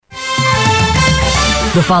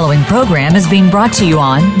The following program is being brought to you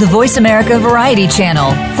on the Voice America Variety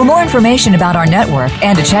Channel. For more information about our network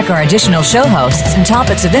and to check our additional show hosts and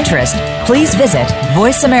topics of interest, please visit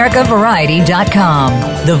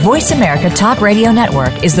voiceamericavariety.com. The Voice America Talk Radio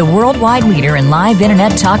Network is the worldwide leader in live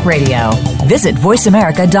Internet talk radio. Visit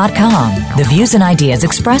voiceamerica.com. The views and ideas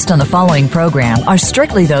expressed on the following program are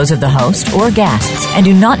strictly those of the host or guests and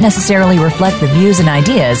do not necessarily reflect the views and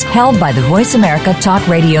ideas held by the Voice America Talk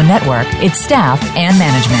Radio Network, its staff, and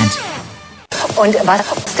management. Und was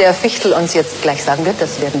der Fichtel uns jetzt gleich sagen wird,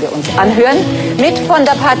 das werden wir uns anhören. Mit von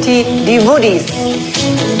der Partie die Woodies.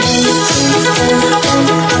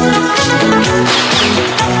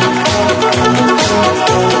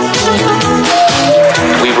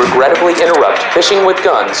 We regrettably interrupt Fishing with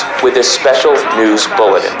Guns with this special news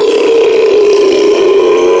bulletin.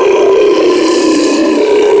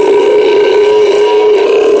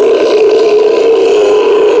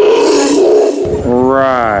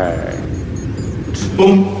 Right.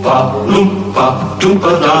 Oompa, loompa,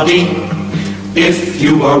 doompa-da-dee. If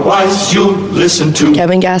you are wise, you'll listen to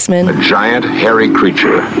Kevin Gassman. A giant, hairy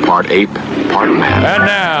creature, part ape, part man. And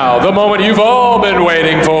now, the moment you've all been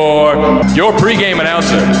waiting for. Your pregame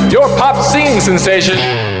announcer, your pop singing sensation,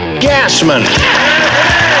 Gassman.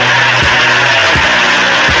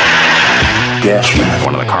 Gassman.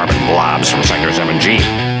 One of the carbon blobs from Sector 7G.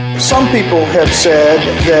 Some people have said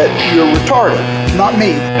that you're retarded, not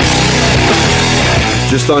me.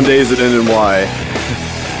 Just on days that end in Y.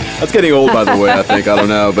 That's getting old, by the way, I think. I don't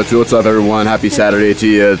know. But what's up, everyone? Happy Saturday to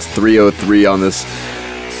you. It's 3:03 on this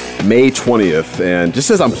May 20th. And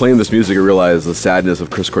just as I'm playing this music, I realize the sadness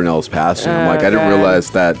of Chris Cornell's passing. I'm like, I didn't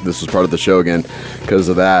realize that this was part of the show again because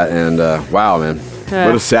of that. And wow, man.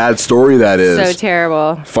 What a sad story that is. So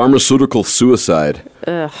terrible. Pharmaceutical suicide.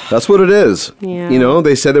 Ugh. That's what it is. Yeah. You know,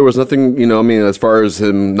 they said there was nothing, you know, I mean, as far as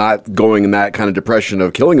him not going in that kind of depression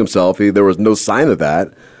of killing himself, there was no sign of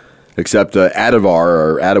that. Except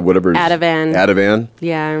Ativan. Ativan.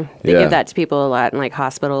 Yeah. They give that to people a lot in like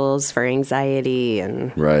hospitals for anxiety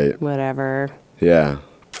and whatever. Yeah.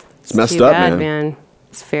 It's messed up, bad, man.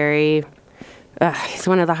 It's very... he's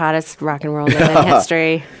one of the hottest rock and roll men in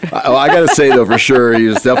history. I got to say, though, for sure,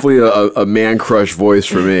 he's definitely a man crush voice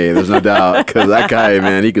for me. There's no doubt. Because that guy,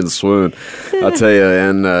 man, he can swoon. I'll tell you.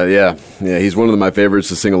 And yeah, he's one of my favorites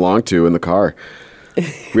to sing along to in the car.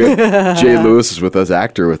 We have Jay Lewis is with us,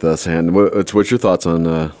 actor with us. And what's your thoughts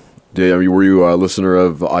on Jay? Were you a listener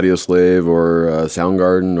of Audioslave or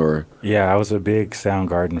Soundgarden? Or? Yeah, I was a big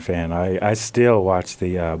Soundgarden fan. I still watch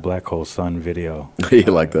the Black Hole Sun video. You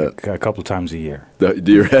like that? A couple times a year. Do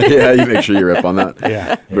you? Yeah, you make sure you're up on that.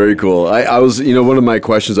 Yeah. Very cool. I was, one of my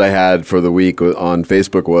questions I had for the week on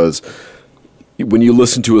Facebook was, when you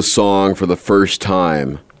listen to a song for the first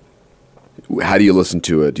time, how do you listen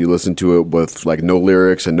to it? Do you listen to it with like no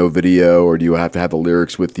lyrics and no video, or do you have to have the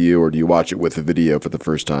lyrics with you, or do you watch it with the video for the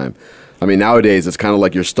first time? I mean, nowadays it's kind of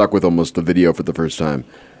like you're stuck with almost the video for the first time.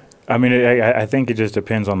 I mean, I think it just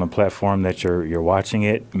depends on the platform that you're watching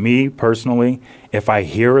it. Me, personally, if I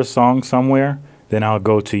hear a song somewhere, then I'll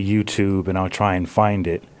go to YouTube and I'll try and find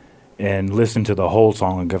it and listen to the whole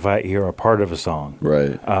song if I hear a part of a song.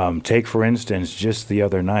 Right. Take, for instance, just the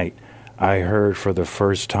other night, I heard for the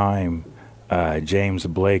first time James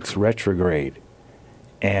Blake's Retrograde.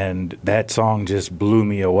 And that song just blew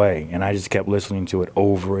me away. And I just kept listening to it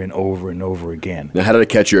over and over and over again. Now, how did it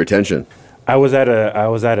catch your attention? I was at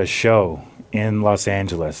a show in Los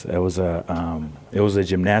Angeles. It was a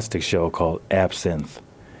gymnastics show called Absinthe.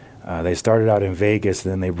 They started out in Vegas,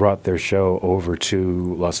 then they brought their show over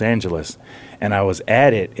to Los Angeles. And I was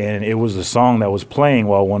at it, and it was a song that was playing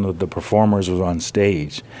while one of the performers was on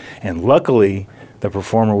stage. And luckily, the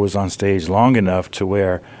performer was on stage long enough to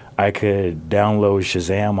where I could download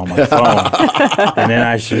Shazam on my phone, and then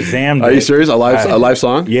I Shazammed it. Are you serious? A live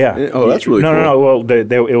song? Yeah. Oh, that's really cool. No. Well,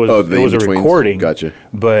 it was a recording. Gotcha.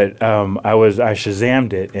 But I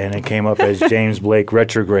Shazammed it, and it came up as James Blake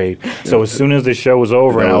Retrograde. So as soon as the show was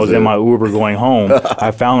over and I was in my Uber going home,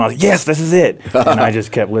 I found yes, this is it, and I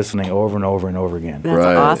just kept listening over and over and over again.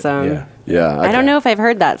 That's awesome. Yeah. I don't know if I've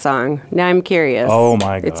heard that song. Now I'm curious. Oh,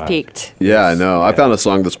 my God. It's peaked. Yeah, I know. Yeah. I found a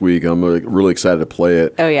song this week. I'm really excited to play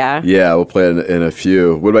it. Oh, yeah? Yeah, we'll play it in a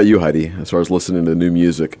few. What about you, Heidi, as far as listening to new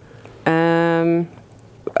music?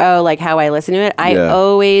 Like how I listen to it? I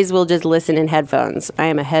always will just listen in headphones. I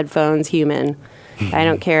am a headphones human. I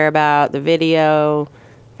don't care about the video.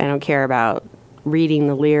 I don't care about reading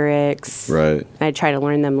the lyrics. Right. I try to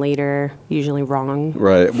learn them later, usually wrong.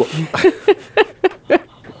 Right. Well,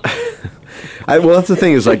 Well, that's the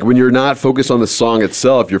thing is like when you're not focused on the song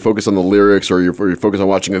itself, you're focused on the lyrics, or you're focused on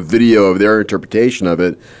watching a video of their interpretation of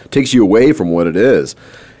it. It takes you away from what it is.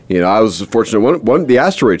 I was fortunate. The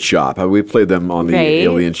Asteroid Shop, we played them on the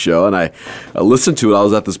Alien show, and I listened to it. I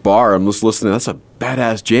was at this bar. I'm just listening. That's a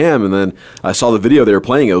badass jam. And then I saw the video they were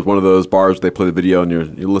playing. It was one of those bars where they play the video, and you're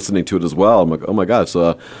listening to it as well. I'm like, oh my god!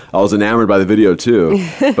 So I was enamored by the video too,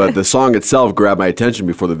 but the song itself grabbed my attention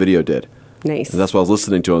before the video did. Nice. And that's what I was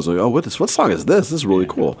listening to. I was like, oh, what song is this? This is really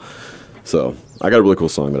cool. So I got a really cool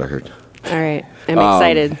song that I heard. All right, I'm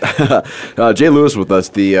excited. Jay Lewis with us.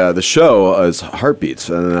 The show is Heartbeats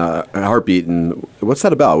and Heartbeat, and what's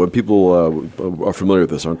that about? When people are familiar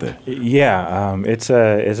with this, aren't they? Yeah, it's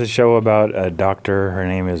a show about a doctor. Her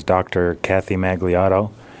name is Dr. Kathy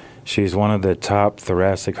Magliato. She's one of the top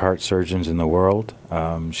thoracic heart surgeons in the world.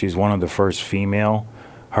 She's one of the first female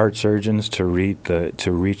heart surgeons to reach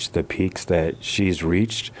the peaks that she's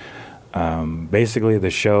reached. Basically, the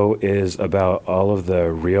show is about all of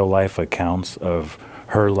the real-life accounts of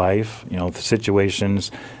her life, the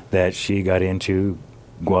situations that she got into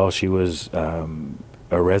while she was a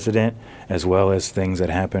resident, as well as things that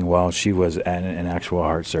happened while she was an actual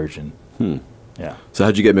heart surgeon. Yeah. So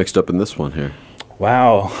how'd you get mixed up in this one here?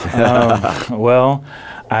 Wow. Well,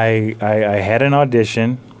 I had an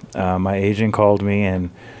audition. My agent called me, and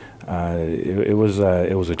it was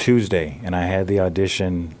a Tuesday, and I had the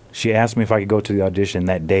audition. She asked me if I could go to the audition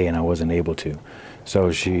that day, and I wasn't able to.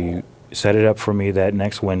 So she set it up for me that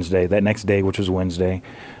next day, which was Wednesday.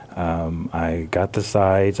 I got the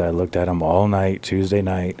sides. I looked at them all night, Tuesday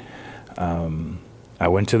night. I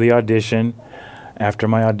went to the audition. After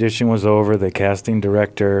my audition was over, the casting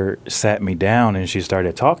director sat me down, and she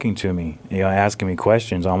started talking to me, asking me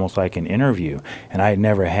questions, almost like an interview. And I had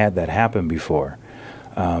never had that happen before.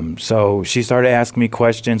 So she started asking me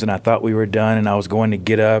questions, and I thought we were done, and I was going to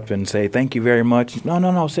get up and say, thank you very much.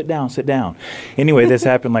 No, sit down. Anyway, this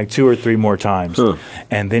happened like 2 or 3 more times.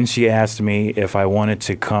 And then she asked me if I wanted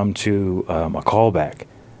to come to a callback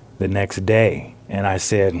the next day. And I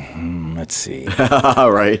said, let's see.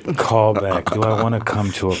 Right. Callback. Do I want to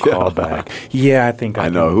come to a callback? Yeah, I think I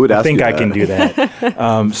know. Who would ask you that? I can do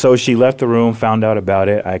that. So she left the room, found out about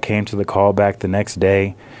it. I came to the callback the next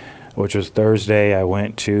day, which was Thursday. I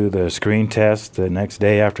went to the screen test the next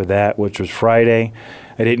day after that, which was Friday.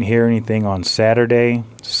 I didn't hear anything on Saturday.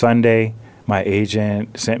 Sunday, my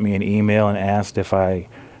agent sent me an email and asked if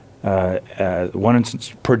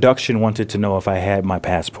production wanted to know if I had my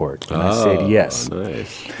passport. And I said yes.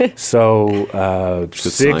 Nice. So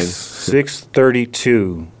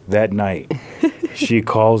 6:32 that night, she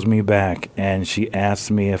calls me back and she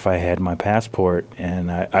asks me if I had my passport and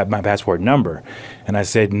my passport number. And I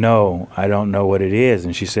said, no, I don't know what it is.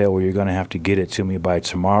 And she said, well, you're going to have to get it to me by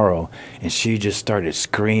tomorrow. And she just started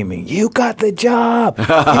screaming, you got the job! You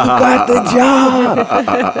got the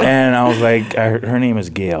job! And I was like, her name is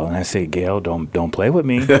Gail. And I said, Gail, don't play with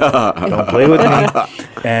me. Don't play with me.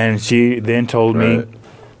 And she then told me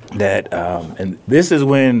that, and this is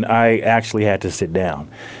when I actually had to sit down.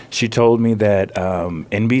 She told me that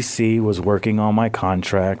NBC was working on my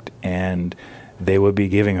contract and they would be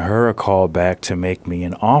giving her a call back to make me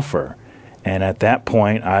an offer. And at that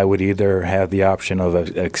point, I would either have the option of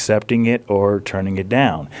accepting it or turning it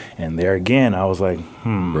down. And there again, I was like,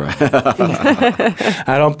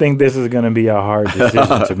 I don't think this is going to be a hard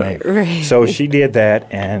decision to make. Right. So she did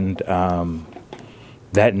that, and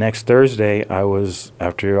that next Thursday,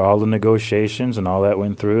 after all the negotiations and all that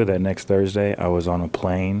went through, that next Thursday, I was on a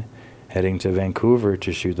plane heading to Vancouver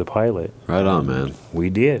to shoot the pilot. Right on, man. We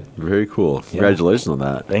did. Very cool. Congratulations on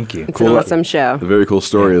that. Thank you. It's an awesome show. A very cool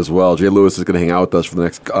story as well. Jay Lewis is going to hang out with us for the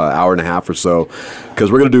next hour and a half or so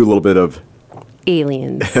because we're going to do a little bit of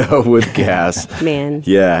Aliens. with gas. Man.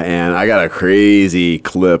 Yeah, and I got a crazy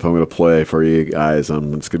clip I'm going to play for you guys.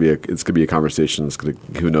 It's going to be a conversation.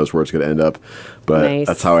 Who knows where it's going to end up, but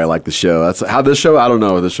That's how I like the show. That's how this show. I don't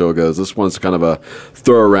know where the show goes. This one's kind of a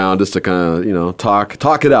throw around, just to kind of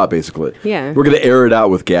talk it out. Basically, yeah. We're going to air it out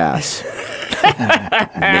with gas.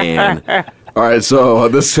 Man. All right, so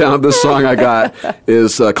this song I got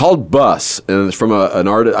is called "Bus," and it's from an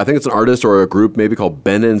artist. I think it's an artist or a group maybe called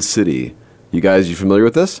Ben and City. You familiar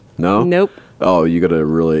with this? No? Nope. Oh, you got to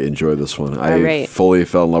really enjoy this one. I fully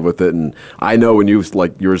fell in love with it. And I know when you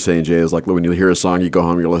were saying, Jay, is like when you hear a song, you go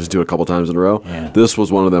home, you listen to it a couple times in a row. Yeah. This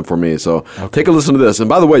was one of them for me. So take a listen to this. And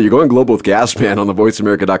by the way, you're going global with Gasman on the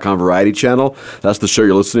VoiceAmerica.com Variety channel. That's the show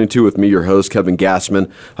you're listening to with me, your host, Kevin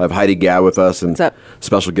Gassman. I have Heidi Gad with us and What's up?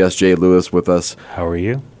 Special guest Jay Lewis with us. How are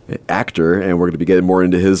you? actor, and we're going to be getting more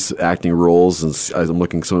into his acting roles. And as I'm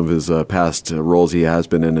looking at some of his past roles he has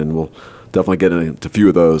been in, and we'll definitely get into a few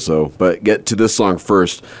of those. So, but get to this song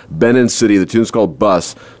first. Ben and City. The tune's called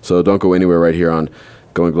Bus. So don't go anywhere right here on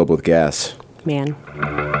Going Global with Gas. Man.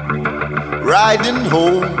 Riding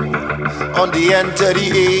home on the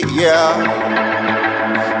N38,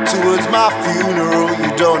 yeah. Towards my funeral,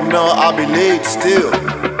 you don't know I'll be late still.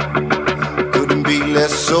 Couldn't be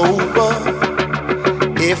less sober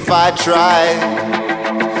if I tried.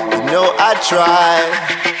 You know I tried.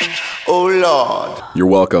 Oh Lord. You're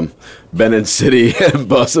welcome. Ben and City and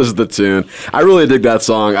Bus is the tune. I really dig that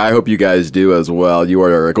song. I hope you guys do as well. You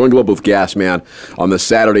are Going Global with Gas Man on this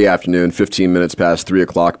Saturday afternoon, 15 minutes past 3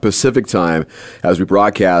 o'clock Pacific time, as we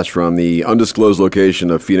broadcast from the undisclosed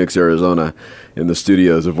location of Phoenix, Arizona, in the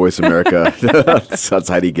studios of Voice America. That's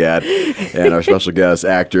Heidi Gadd. And our special guest,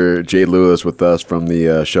 actor Jade Lewis, with us from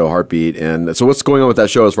the show Heartbeat. And so what's going on with that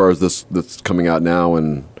show as far as this that's coming out now?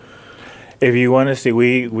 And if you want to see,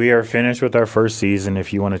 we are finished with our first season.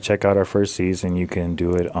 If you want to check out our first season, you can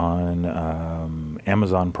do it on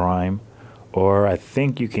Amazon Prime, or I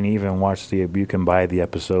think you can even you can buy the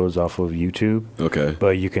episodes off of YouTube. Okay.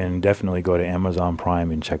 But you can definitely go to Amazon Prime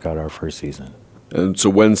and check out our first season. And so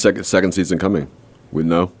when's second season coming? We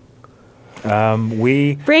know.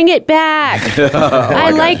 We bring it back. I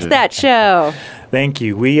liked that show. Thank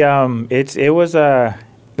you. We It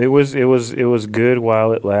was good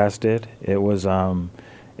while it lasted. It was a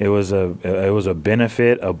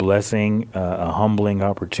benefit, a blessing, a humbling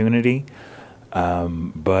opportunity,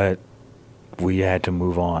 but we had to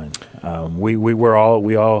move on.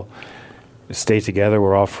 We all stay together.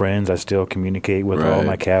 We're all friends. I still communicate with all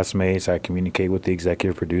my castmates. I communicate with the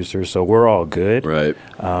executive producer, so we're all good. Right.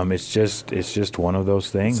 It's just one of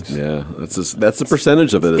those things. Yeah, that's the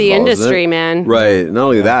percentage of it. The industry, man. Right. Not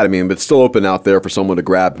only that, I mean, but it's still open out there for someone to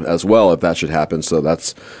grab as well if that should happen. So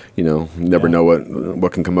that's, you never know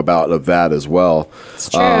what can come about of that as well. It's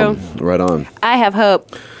true. Right on. I have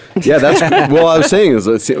hope. Yeah, that's well. I was saying is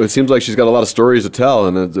it seems like she's got a lot of stories to tell,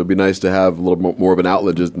 and it'd be nice to have a little more of an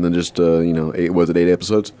outlet than just 8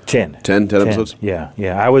 episodes? 10 episodes. Yeah.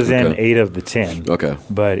 I was in 8 of the 10. Okay,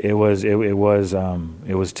 but it was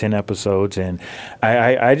 10 episodes, and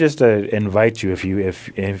I just invite you,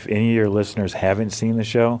 if any of your listeners haven't seen the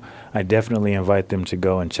show, I definitely invite them to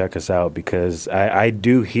go and check us out, because I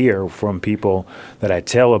do hear from people that I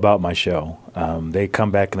tell about my show. They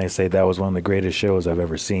come back and they say that was one of the greatest shows I've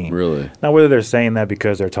ever seen. Really? Now, whether they're saying that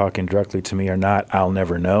because they're talking directly to me or not, I'll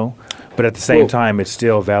never know. But at the same time, it's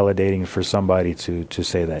still validating for somebody to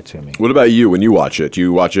say that to me. What about you when you watch it? Do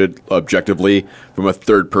you watch it objectively from a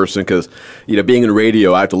third person? Because, being in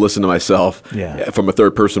radio, I have to listen to myself from a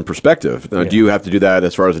third person perspective. Now, do you have to do that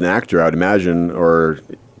as far as an actor, I would imagine, or...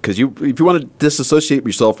 Because if you want to disassociate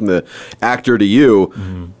yourself from the actor to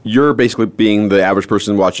you, you're basically being the average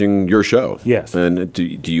person watching your show. Yes. And do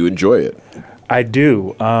you enjoy it? I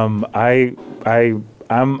do. I'm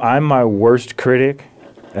my worst critic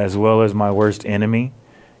as well as my worst enemy.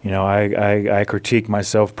 I critique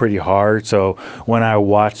myself pretty hard. So when I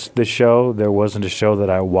watched the show, there wasn't a show that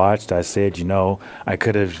I watched. I said, I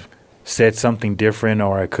could have said something different,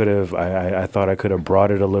 or I thought I could have brought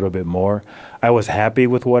it a little bit more. I was happy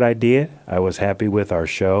with what I did. I was happy with our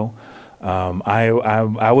show.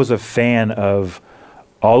 I was a fan of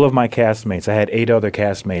all of my castmates. I had 8 other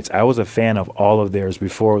castmates. I was a fan of all of theirs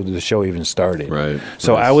before the show even started. Right.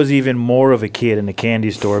 So I was even more of a kid in the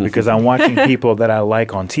candy store because I'm watching people that I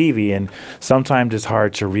like on TV, and sometimes it's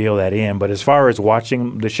hard to reel that in. But as far as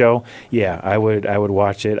watching the show, I would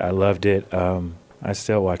watch it. I loved it. I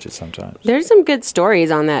still watch it sometimes. There's some good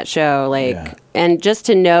stories on that show, and just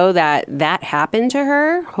to know that happened to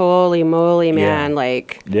her, holy moly, man!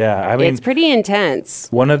 It's pretty intense.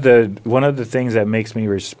 One of the things that makes me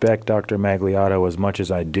respect Dr. Magliotto as much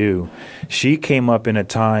as I do, she came up in a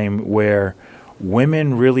time where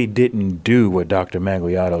women really didn't do what Dr.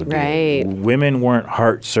 Magliotto did. Right. Women weren't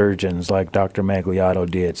heart surgeons like Dr. Magliotto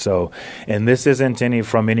did. So, and this isn't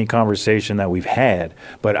from any conversation that we've had,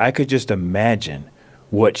 but I could just imagine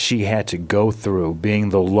what she had to go through being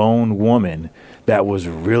the lone woman that was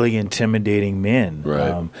really intimidating men.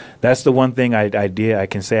 Right. That's the one thing I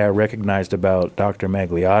can say I recognized about Dr.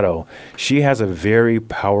 Magliotto. She has a very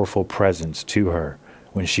powerful presence to her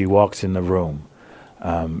when she walks in the room.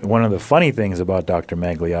 One of the funny things about Dr.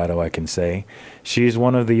 Magliotto, I can say, she's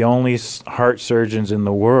one of the only heart surgeons in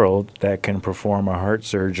the world that can perform a heart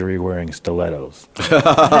surgery wearing stilettos.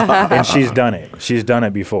 And she's done it. She's done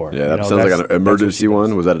it before. Yeah, that sounds like an emergency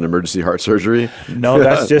one. Was that an emergency heart surgery? No,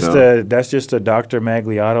 that's just a Dr.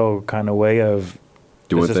 Magliotto kind of way of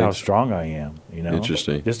This is how strong I am.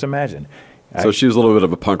 Interesting. Just imagine. So she was a little bit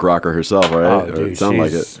of a punk rocker herself, right? Oh, dude, it sounded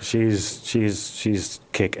like it. She's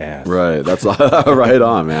kick ass. Right. That's right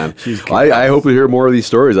on, man. I hope we hear more of these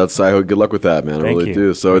stories. I hope good luck with that, man. I really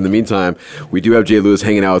do. So in the meantime, we do have Jay Lewis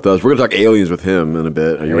hanging out with us. We're going to talk aliens with him in a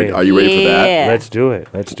bit. Are you ready? Are you ready for that? Let's do it.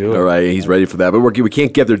 All right. He's ready for that. But we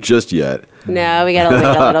can't get there just yet. No, we got to wait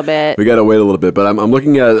a little bit. We got to wait a little bit. But I'm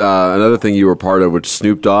looking at another thing you were part of, which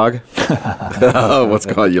Snoop Dogg. What's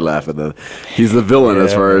going on? You laughing? He's the villain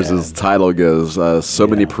as far as his title goes. So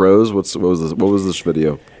many pros. What was this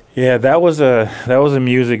video? Yeah, that was a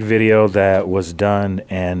music video that was done,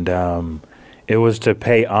 and it was to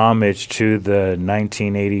pay homage to the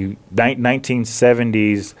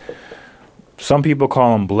 1970s. Some people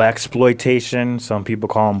call them blaxploitation. Some people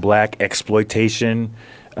call them black exploitation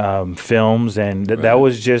films, and that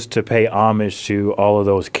was just to pay homage to all of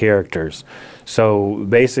those characters. So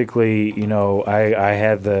basically, I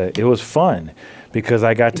had it was fun because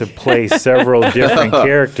I got to play several different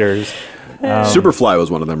characters. Superfly was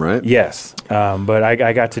one of them, right? Yes, but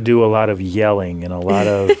I got to do a lot of yelling and a lot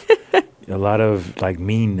of like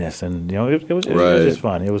meanness, and it was just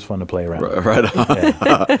fun. It was fun to play around. Right on.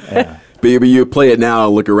 Yeah. But you play it now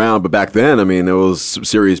and look around, but back then, I mean, it was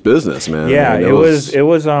serious business, man. Yeah, it was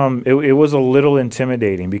a little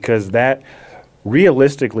intimidating because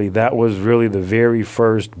realistically, that was really the very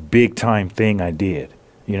first big time thing I did.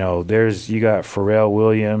 You got Pharrell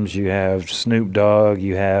Williams, you have Snoop Dogg,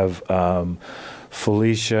 you have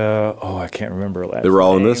Felicia. Oh, I can't remember her last name. They were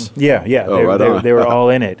all in this? Yeah. Oh, they were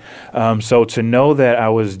all in it. So to know that I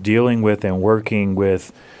was dealing with and working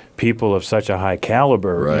with people of such a high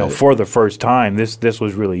caliber, for the first time, this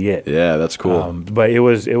was really it. Yeah, that's cool. But it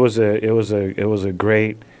was a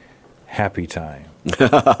great happy time.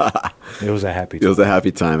 It was a happy time. It was a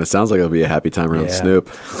happy time. It sounds like it'll be a happy time around Snoop.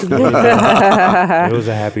 It was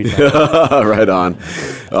a happy time. Right on.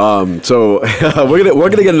 So we're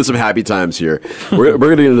gonna get into some happy times here. We're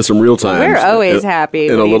gonna get into some real times. We're always happy.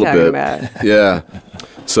 In a little bit. About? Yeah.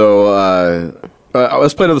 So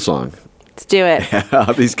let's play another song. Let's do it.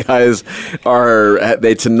 These guys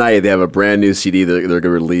tonight they have a brand new CD that they're going to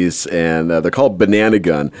release, and they're called Banana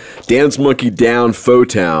Gun. Dance Monkey Down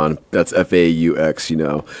Faux-Town. That's F-A-U-X,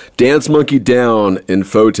 Dance Monkey Down in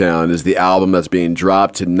Faux-Town is the album that's being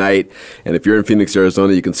dropped tonight. And if you're in Phoenix,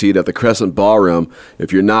 Arizona, you can see it at the Crescent Ballroom.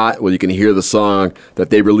 If you're not, well, you can hear the song that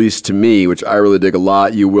they released to me, which I really dig a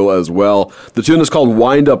lot. You will as well. The tune is called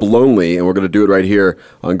Wind Up Lonely, and we're going to do it right here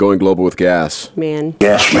on Going Global with Gas. Man.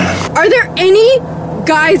 Yes, man. Are there any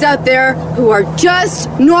guys out there who are just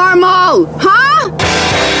normal, huh?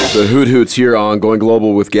 The Hoot Hoots here on Going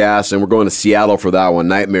Global with Gas, and we're going to Seattle for that one.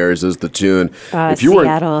 Nightmares is the tune. If you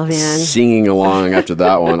weren't singing along after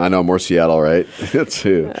that one, I know more Seattle, right?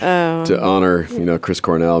 to honor, Chris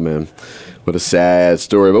Cornell, man. What a sad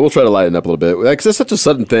story, but we'll try to lighten up a little bit. Because it's such a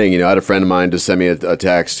sudden thing, I had a friend of mine just send me a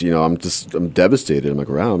text. I'm devastated. I'm like,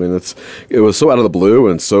 wow. I mean, it was so out of the blue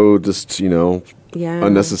and so just,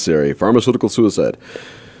 unnecessary. Pharmaceutical suicide.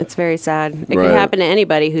 It's very sad. It can happen to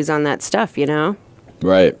anybody who's on that stuff,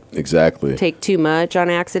 Right, exactly. Take too much on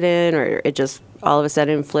accident, or it just all of a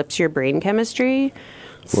sudden flips your brain chemistry.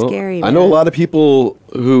 It's scary, man. I know a lot of people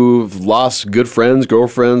who've lost good friends,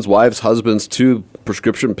 girlfriends, wives, husbands to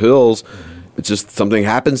prescription pills. It's just something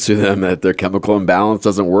happens to them that their chemical imbalance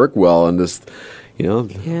doesn't work well, and just... Yeah.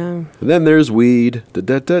 And then there's weed. And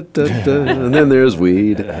then there's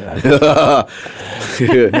weed. Never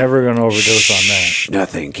going to overdose on that. Shh,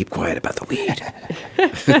 nothing. Keep quiet about the weed.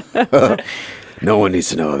 No one needs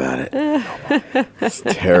to know about it. It's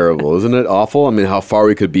terrible. Isn't it awful? I mean, how far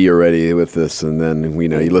we could be already with this. And then,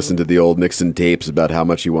 you listen to the old Nixon tapes about how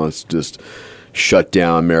much he wants to just shut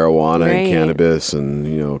down marijuana and cannabis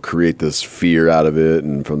and, create this fear out of it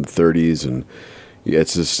and from the 30s and... Yeah,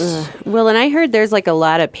 it's just... Well, and I heard there's a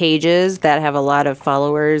lot of pages that have a lot of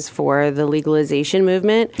followers for the legalization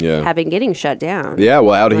movement have been getting shut down. Yeah,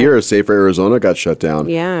 well, out here, Safer Arizona got shut down.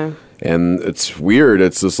 Yeah. And it's weird.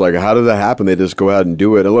 It's just like, how did that happen? They just go out and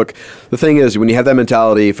do it. And look, the thing is, when you have that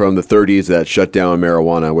mentality from the 30s that shut down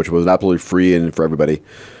marijuana, which was absolutely free and for everybody,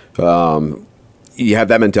 you have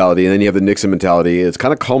that mentality, and then you have the Nixon mentality. It's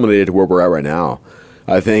kind of culminated to where we're at right now.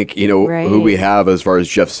 I think, who we have as far as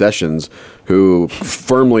Jeff Sessions, who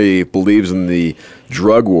firmly believes in the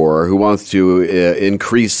drug war, who wants to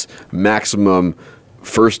increase maximum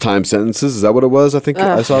first-time sentences. Is that what it was? I think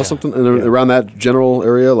I saw something around that general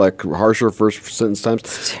area, like harsher first sentence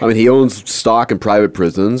times. I mean, he owns stock in private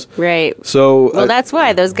prisons. Right. So, well, that's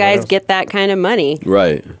why those guys get that kind of money.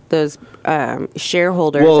 Right. Those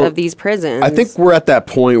shareholders of these prisons. I think we're at that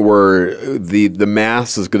point where the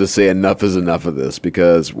mass is going to say enough is enough of this,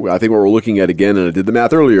 because I think what we're looking at again, and I did the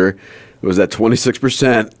math earlier, was that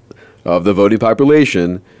 26% of the voting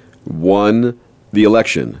population won the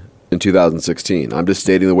election in 2016. I'm just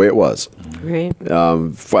stating the way it was. Right.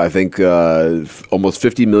 I think almost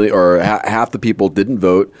 50 million, or half the people didn't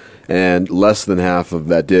vote, and less than half of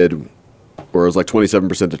that did, or it was like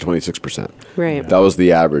 27% to 26%. Right. That was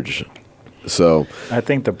the average. So I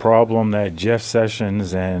think the problem that Jeff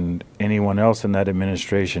Sessions and anyone else in that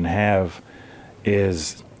administration have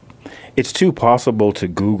is it's too possible to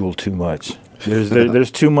Google too much.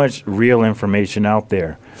 There's too much real information out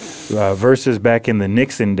there. Versus back in the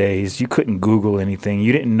Nixon days, you couldn't Google anything.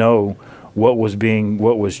 You didn't know what was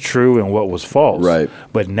true and what was false. Right.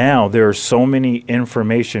 But now there are so many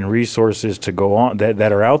information resources to go on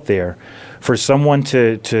that are out there for someone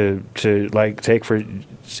to like take for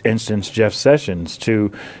instance Jeff Sessions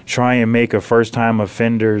to try and make a first-time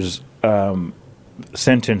offender's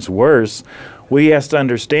sentence worse. What he has to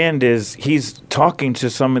understand is he's talking to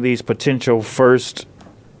some of these potential first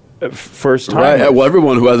time. Right. Well,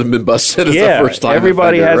 everyone who hasn't been busted is the first time.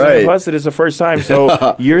 Everybody offender, hasn't been busted is the first time. So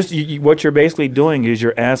what you're basically doing is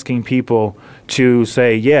you're asking people to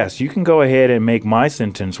say, yes, you can go ahead and make my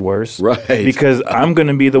sentence worse, right? Because I'm going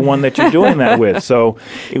to be the one that you're doing that with. So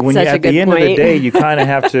when you, at the end of the day, you kind of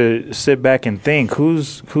have to sit back and think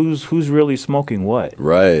who's really smoking what,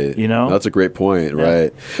 right? You know, that's a great point,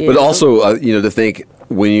 right? Yeah. But also, to think,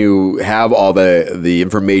 when you have all the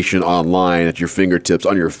information online at your fingertips,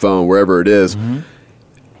 on your phone, wherever it is,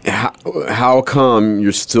 how come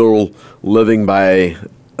you're still living by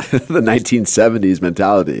the 1970s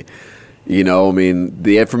mentality? You know, I mean,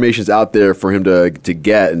 the information's out there for him to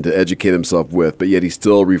get and to educate himself with, but yet he's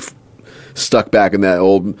still stuck back in that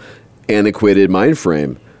old antiquated mind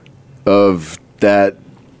frame of that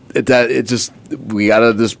it just, we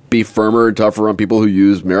gotta just be firmer and tougher on people who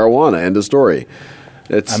use marijuana. End of story.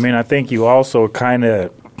 I think you also kind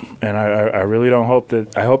of, and I really don't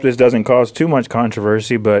I hope this doesn't cause too much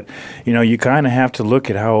controversy, but, you kind of have to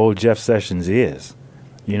look at how old Jeff Sessions is.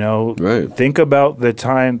 Right. Think about the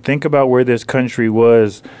time, think about where this country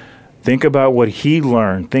was, think about what he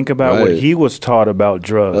learned, think about what he was taught about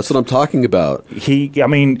drugs. That's what I'm talking about.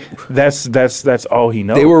 That's all he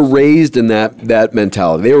knows. They were raised in that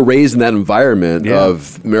mentality. They were raised in that environment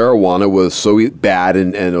of marijuana was so bad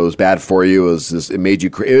and it was bad for you. It made you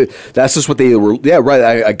crazy. That's just what they were. Yeah,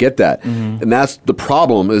 right. I get that. Mm-hmm. And that's the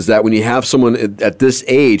problem, is that when you have someone at this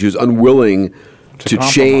age who's unwilling to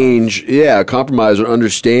change, compromise or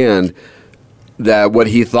understand that what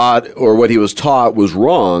he thought or what he was taught was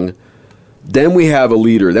wrong, then we have a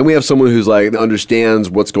leader. Then we have someone who's understands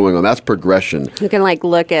what's going on. That's progression. You can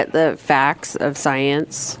look at the facts of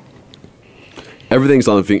science. Everything's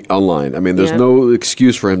online. I mean, there's no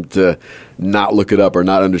excuse for him to not look it up or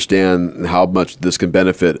not understand how much this can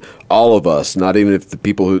benefit all of us. Not even if the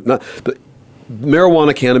people who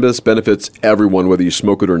marijuana, cannabis benefits everyone, whether you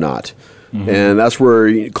smoke it or not. Mm-hmm. And that's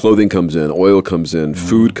where clothing comes in, oil comes in,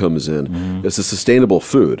 food comes in. Mm-hmm. It's a sustainable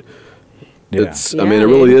food. Yeah. It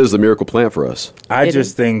really is a miracle plant for us. I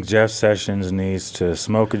just think Jeff Sessions needs to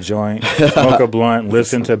smoke a joint, smoke a blunt,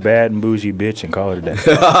 listen to Bad and Bougie Bitch, and call it a day.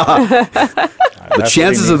 The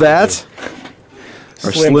chances of that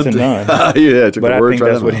are slim to none. But I think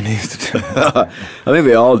that's what he needs to do. I think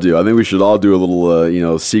they all do. I think we should all do a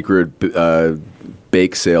little, secret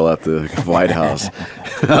bake sale at the White House.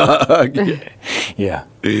 Yeah.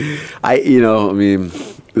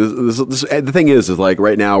 The thing is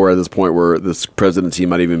right now we're at this point where this presidency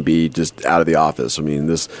might even be just out of the office. I mean,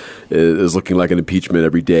 this is looking like an impeachment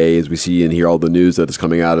every day as we see and hear all the news that is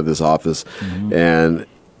coming out of this office. Mm-hmm. And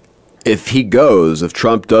if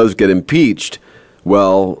Trump does get impeached,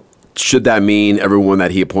 well, should that mean everyone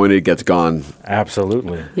that he appointed gets gone?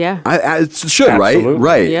 Absolutely. Yeah. It should, absolutely.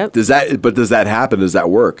 Right? Yep. Does that happen? Does that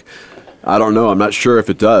work? I don't know. I'm not sure if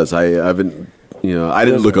it does. I haven't. I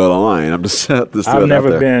didn't look online. I'm just. I've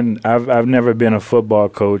never been a football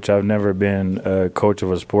coach. I've never been a coach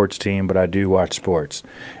of a sports team, but I do watch sports,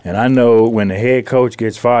 and I know when the head coach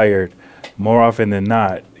gets fired, more often than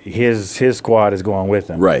not, his squad is going with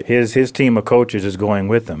him. Right. His team of coaches is going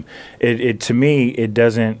with him. To me, it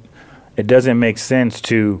doesn't make sense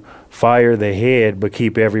to fire the head but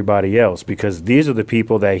keep everybody else, because these are the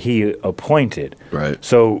people that he appointed. Right.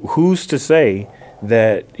 So who's to say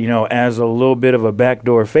that, as a little bit of a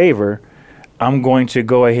backdoor favor, I'm going to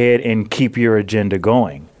go ahead and keep your agenda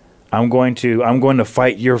going. I'm going to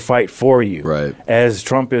fight your fight for you. Right. As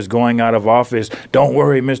Trump is going out of office, don't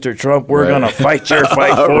worry, Mr. Trump, we're going to fight your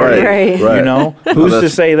fight for you. Right. You know, who's to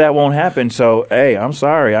say that won't happen? So, hey, I'm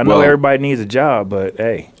sorry. I know everybody needs a job, but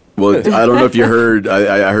hey. Well, I don't know if you heard.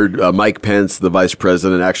 I heard Mike Pence, the vice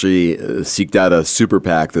president, actually seeked out a super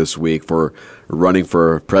PAC this week for running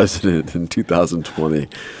for president in 2020.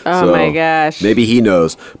 Oh my gosh! Maybe he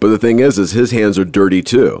knows, but the thing is his hands are dirty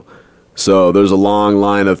too. So there's a long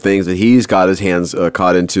line of things that he's got his hands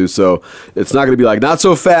caught into. So it's not going to be like, not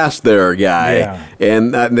so fast there, guy. Yeah.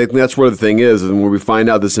 And that's where the thing is. And when we find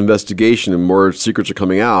out this investigation and more secrets are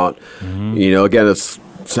coming out, you know, again, it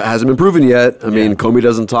hasn't been proven yet. I mean, Comey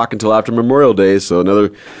doesn't talk until after Memorial Day. So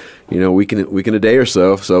another, you know, week and a day or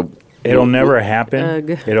so. So it'll never happen.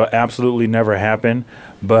 It'll absolutely never happen.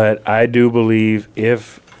 But I do believe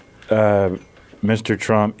if Mr.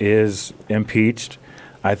 Trump is impeached,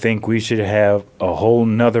 I think we should have a whole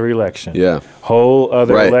nother election. Yeah. Whole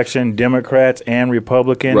other election, Democrats and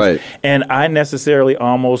Republicans. Right. And I necessarily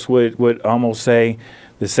almost would almost say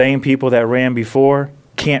the same people that ran before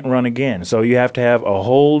can't run again. So you have to have a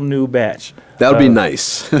whole new batch. That would be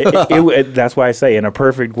nice. That's why I say in a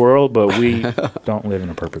perfect world, but we don't live in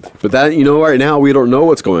a perfect world. But that, you know, right now we don't know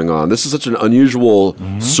what's going on. This is such an unusual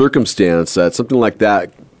circumstance that something like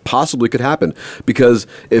that possibly could happen, because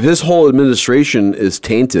if his whole administration is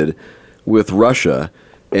tainted with Russia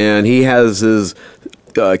and he has his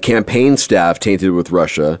campaign staff tainted with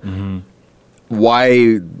Russia,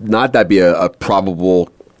 why not that be a probable,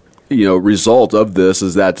 you know, result of this?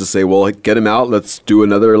 Is that to say, well, get him out, let's do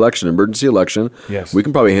another election, emergency election. Yes. We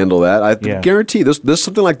can probably handle that. I guarantee this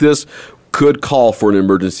something like this could call for an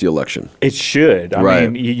emergency election. It should. I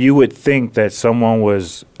mean, you would think that someone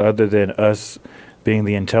was, other than us being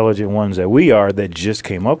the intelligent ones that we are, that just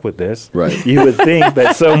came up with this. Right. You would think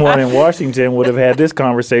that someone in Washington would have had this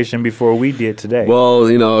conversation before we did today. Well,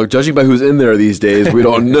 you know, judging by who's in there these days, we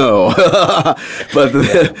don't know. But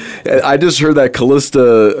I just heard that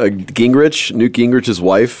Callista Gingrich, Newt Gingrich's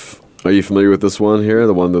wife, are you familiar with this one here?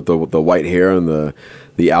 The one with the white hair and the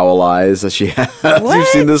owl eyes that she has. You've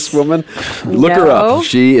seen this woman? Look her up.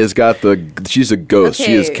 She has got she's a ghost.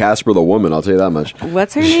 Okay. She is Casper the woman, I'll tell you that much.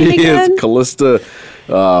 What's her name again? She is Callista,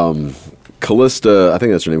 I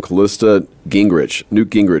think that's her name, Callista Gingrich, Newt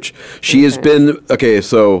Gingrich. She has been,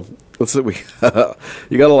 so let's see,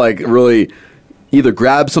 you got to like really either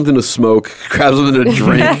grab something to smoke, grab something to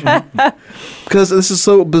drink, because this is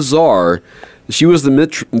so bizarre. She was the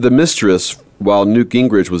mistress while Newt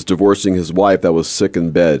Gingrich was divorcing his wife that was sick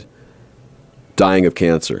in bed, dying of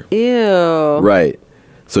cancer. Ew. Right.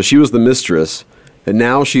 So she was the mistress, and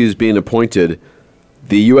now she's being appointed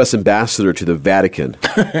the U.S. ambassador to the Vatican.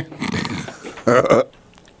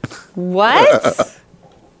 What?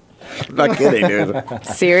 I'm not kidding, dude.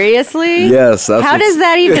 Seriously? Yes. How does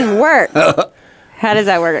that even work? How does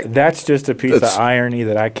that work? That's just a piece of irony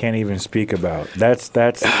that I can't even speak about. That's.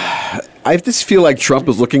 I just feel like Trump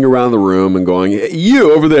is looking around the room and going,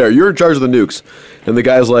 "You over there, you're in charge of the nukes," and the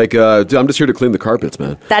guy's like, "Dude, I'm just here to clean the carpets,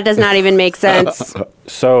 man." That does not even make sense.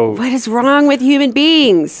 So what is wrong with human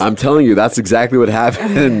beings? I'm telling you, that's exactly what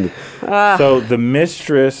happened. So the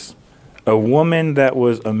mistress, a woman that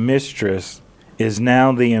was a mistress, is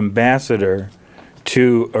now the ambassador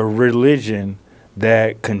to a religion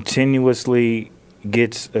that continuously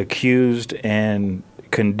gets accused and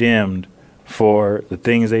condemned for the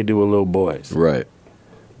things they do with little boys. Right.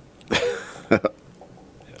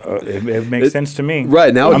 It makes sense to me.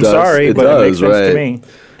 Right, now it I'm does. sorry, but it makes sense to me.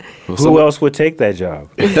 Well, who else would take that job?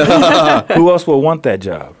 Who else would want that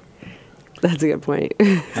job? That's a good point.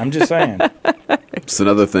 I'm just saying. It's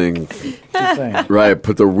another thing. Just saying. Right,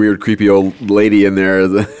 put the weird, creepy old lady in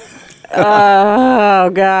there. Oh,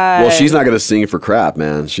 God. Well, she's not going to sing for crap,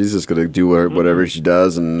 man. She's just going to do whatever she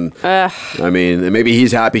does. And I mean, and maybe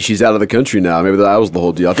he's happy she's out of the country now. Maybe that was the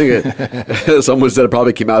whole deal. I think someone said it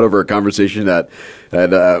probably came out over a conversation at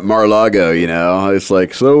Mar-a-Lago, you know. It's like,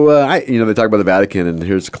 they talk about the Vatican, and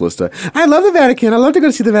here's Callista. I love the Vatican. I love to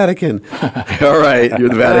go see the Vatican. All right, you're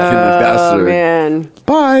the Vatican ambassador. Oh, man.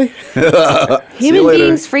 Bye. Human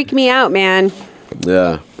beings freak me out, man.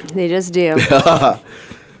 Yeah. They just do.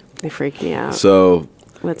 They freak me out. So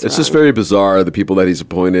What's it's wrong? just very bizarre, the people that he's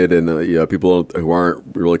appointed, and people who aren't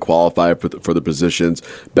really qualified for the positions.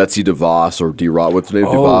 Betsy DeVos or D-Rod, what's her name?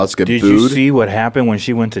 DeVos get did booed. You see what happened when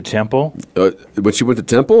she went to Temple? When she went to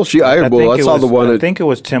Temple? I think it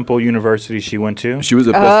was Temple University she went to. She was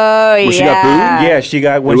at she got booed? Yeah, she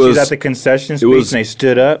got when she was at the concession speech and they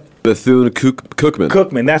stood up. Bethune-Cookman.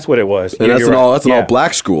 Cookman, that's what it was. And that's an all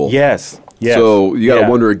black school. Yes. Yes. So you got to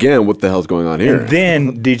wonder again what the hell's going on here. And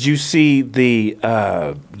then, did you see the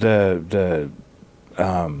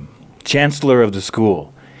chancellor of the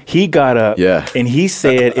school? He got up and he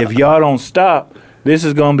said, if y'all don't stop, this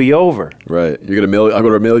is going to be over. Right. You're going to mail. I'm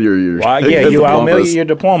going to mail your I'll mail you your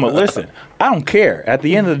diploma. Listen, I don't care. At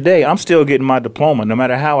the end of the day, I'm still getting my diploma. No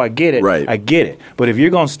matter how I get it, I get it. But if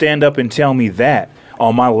you're going to stand up and tell me that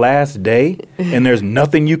on my last day and there's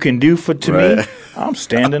nothing you can do to me, I'm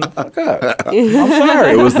standing the fuck up. I'm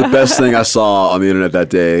sorry. It was the best thing I saw on the internet that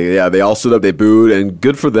day. Yeah, they all stood up, they booed, and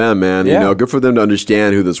good for them, man. Yeah. You know, good for them to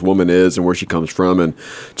understand who this woman is and where she comes from, and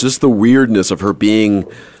just the weirdness of her being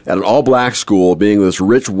at an all-black school, being this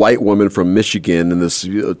rich white woman from Michigan, and this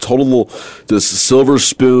this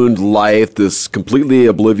silver-spooned life, this completely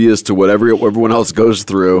oblivious to whatever everyone else goes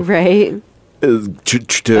through. Right.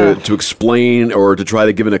 To explain or to try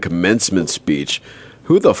to give in a commencement speech.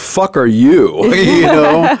 Who the fuck are you? You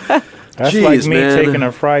know? That's Jeez, like me man. taking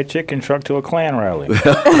a fried chicken truck to a Klan rally.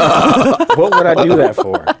 What would I do that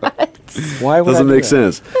for? Why would Doesn't I do make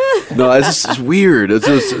that? sense. No, it's weird. It's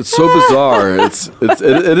so bizarre.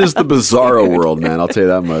 It is the bizarro world, man. I'll tell you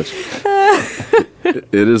that much.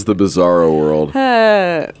 It is the bizarro world.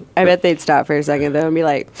 I bet they'd stop for a second though and be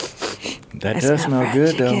like, that does smell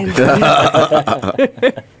good though.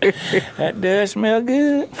 That does smell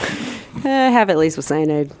good. Have at least with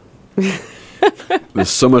cyanide. There's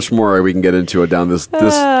so much more we can get into down this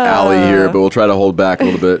alley here, but we'll try to hold back a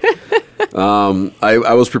little bit.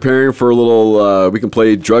 I was preparing for a little. We can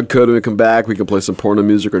play drug code when we come back. We can play some porno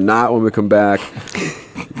music or not when we come back.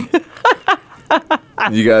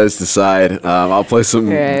 You guys decide. I'll play some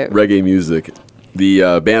reggae music.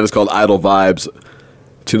 The band is called Idle Vibes.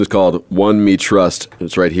 The tune is called One Me Trust.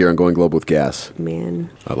 It's right here on Going Global with Gas.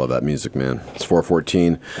 Man. I love that music, man. It's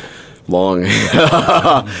 4:14. Long.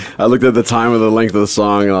 I looked at the time of the length of the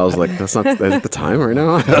song, and I was like, "That's the time right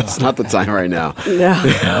now. That's not the time right now. No,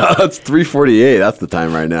 it's 3:48. That's the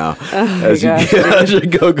time right now." As you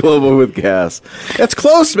go global with gas, it's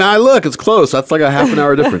close, man. Look, it's close. That's like a half an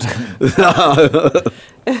hour difference.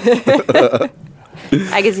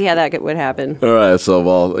 I can see how that would happen. All right,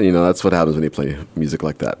 so that's what happens when you play music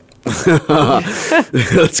like that.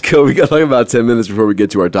 Let's go. We got like about 10 minutes before we get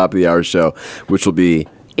to our top of the hour show, which will be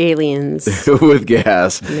aliens with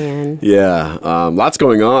gas. Man. Yeah. Lots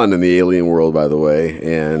going on in the alien world, by the way.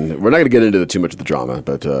 And we're not going to get into too much of the drama,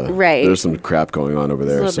 but there's some crap going on over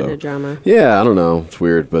there. A little bit of drama. Yeah, I don't know. It's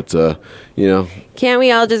weird, but, Can't we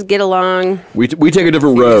all just get along? We take a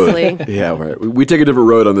different road. Yeah, right. We take a different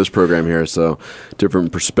road on this program here, so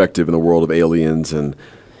different perspective in the world of aliens and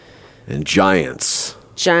giants.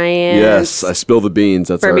 Yes, I spill the beans.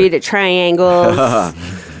 That's Bermuda triangles.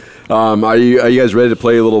 Are you guys ready to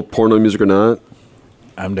play a little porno music or not?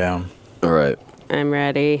 I'm down. All right. I'm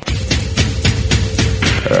ready.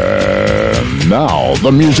 And now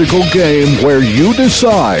the musical game where you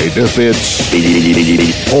decide if it's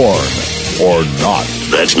porn or not.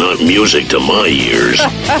 That's not music to my ears.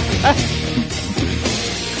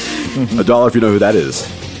 $1 if you know who that is.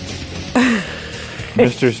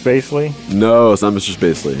 Mr. Spacely? No, it's not Mr.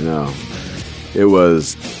 Spacely. No. It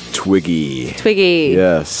was Twiggy. Twiggy.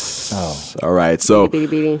 Yes. Oh. All right. So,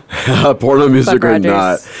 beady. porno music Buck or Rogers.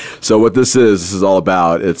 not. So what this is all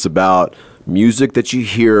about. It's about music that you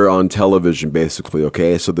hear on television, basically,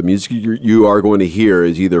 okay? So the music you are going to hear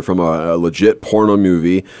is either from a legit porno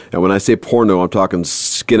movie, and when I say porno, I'm talking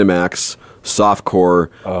Skinamax, softcore,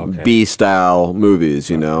 B-style movies,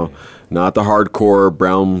 you know? Not the hardcore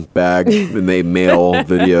brown bag and they mail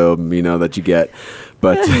video, that you get.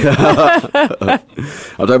 But I'm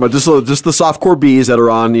talking about just the softcore Bs that are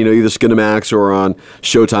on, either Skinamax or on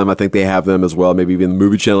Showtime. I think they have them as well. Maybe even the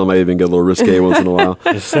Movie Channel might even get a little risque once in a while.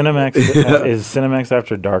 Is Cinemax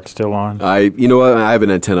After Dark still on? You know what? I have an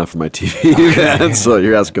antenna for my TV, man, so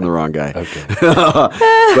you're asking the wrong guy. Okay.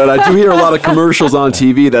 But I do hear a lot of commercials on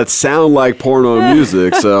TV that sound like porno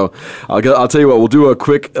music. So I'll tell you what. We'll do a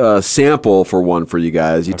quick sample for one for you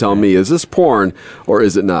guys. You tell me, is this porn or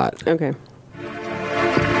is it not? Okay.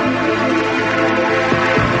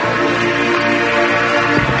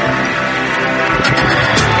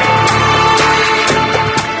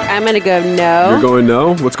 I'm going to go no. You're going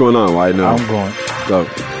no? What's going on? Why no? I'm going. Go.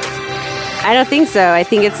 I don't think so. I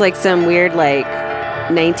think it's like some weird,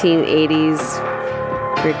 1980s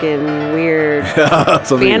freaking weird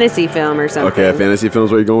fantasy film or something. Okay, fantasy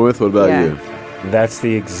film's what you're going with? What about you? That's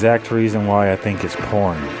the exact reason why I think it's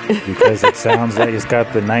porn. Because it sounds like it's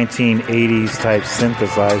got the 1980s type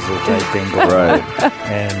synthesizer type thing going on.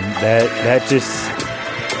 And that just...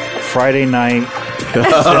 Friday night,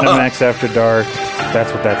 Cinemax After Dark. That's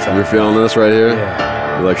what that sounds like. You're feeling this right here?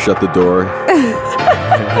 Yeah. You like shut the door,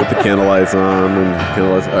 put the candle lights on, and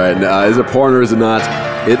candle lights. All right, now, is it porn or is it not?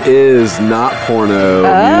 It is not porno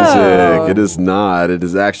music. It is not. It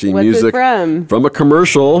is actually music from a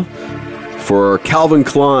commercial for Calvin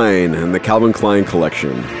Klein and the Calvin Klein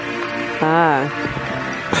collection. There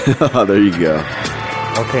you go.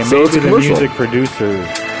 Okay, so maybe the music producer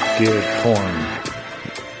did porn.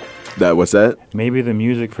 What's that? Maybe the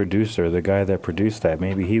music producer, the guy that produced that,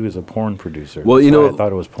 maybe he was a porn producer. Well, I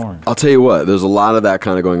thought it was porn. I'll tell you what, there's a lot of that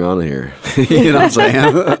kind of going on here. You know what I'm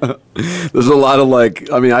saying? There's a lot of I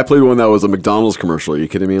played one that was a McDonald's commercial. Are you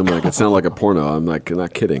kidding me? I'm like, it sounded like a porno. I'm like,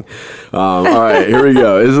 not kidding. All right, here we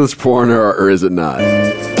go. Is this porn or is it not?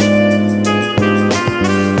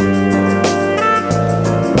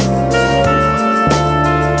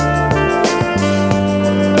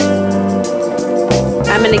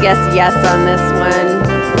 I'm going to guess yes on this one.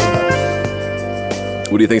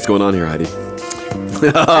 What do you think's going on here, Heidi?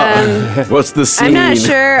 What's the scene? I'm not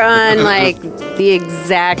sure on the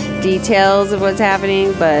exact details of what's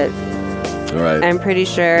happening, but all right. I'm pretty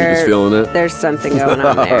sure you're just feeling it? There's something going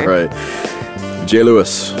on there. All right. Jay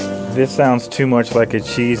Lewis. This sounds too much like a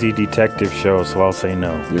cheesy detective show, so I'll say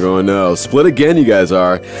no. You're going no. Split again, you guys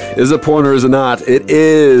are. Is it porn or is it not? It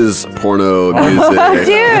is porno music.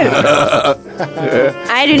 Dude!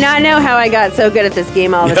 I do not know how I got so good at this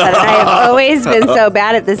game all of a sudden. I have always been so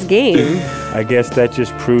bad at this game. I guess that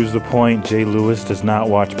just proves the point. Jay Lewis does not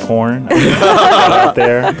watch porn. Out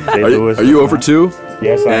there. Are you over 2?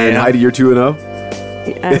 Yes, I am. And Heidi, you're 2-0?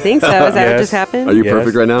 I think so. Is that what just happened? Are you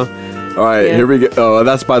perfect right now? All right, Here we go. Oh,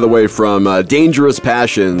 that's, by the way, from Dangerous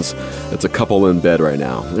Passions. It's a couple in bed right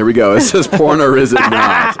now. Here we go. Is this porn or is it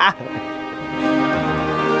not?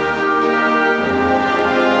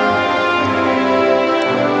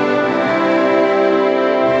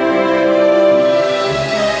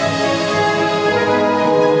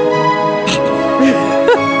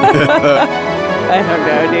 I don't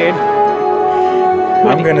know, dude.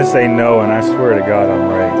 I'm going to say no, and I swear to God I'm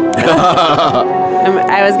right.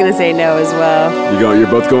 I was going to say no as well. You're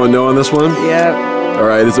both going no on this one? Yep. All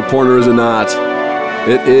right, is it porn or is it not?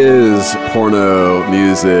 It is porno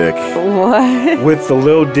music. What? With the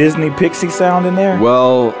little Disney Pixie sound in there?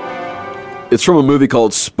 Well, it's from a movie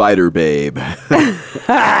called Spider Babe. All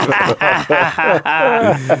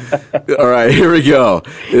right, here we go.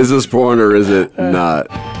 Is this porn or is it not?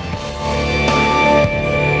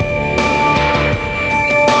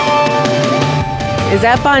 Is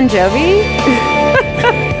that Bon Jovi?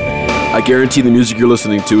 I guarantee the music you're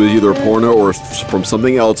listening to is either a porno or from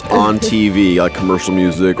something else on TV, like commercial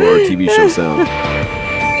music or a TV show sound.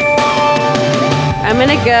 I'm going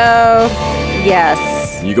to go yes.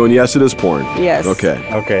 You going yes, it is porn? Yes. Okay.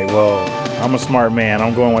 Okay, well, I'm a smart man.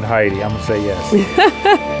 I'm going with Heidi. I'm going to say yes.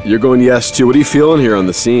 You're going yes, too. What are you feeling here on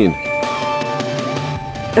the scene?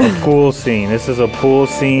 A pool scene. This is a pool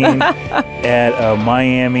scene at a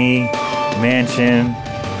Miami mansion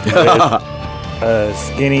with a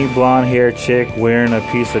skinny blonde-haired chick wearing a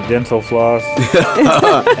piece of dental floss.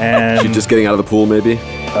 And she's just getting out of the pool, maybe?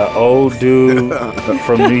 An old dude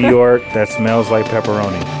from New York that smells like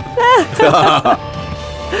pepperoni.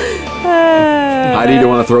 Heidi, do you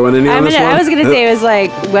want to throw in any on this one? I was going to say it was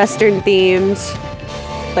like Western themed,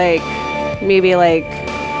 like maybe like,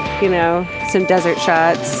 some desert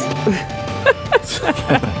shots.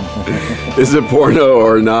 Is it porno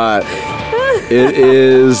or not? It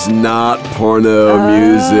is not porno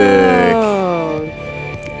music.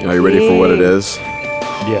 Are you ready for what it is?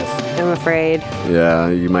 Yes. I'm afraid. Yeah,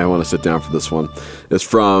 you might want to sit down for this one. It's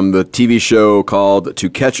from the TV show called To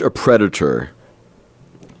Catch a Predator.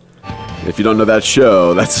 If you don't know that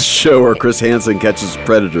show, that's a show where Chris Hansen catches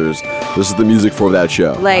predators. This is the music for that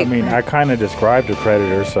show. I kind of described a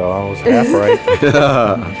predator, so I was half right.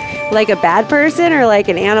 Like a bad person or like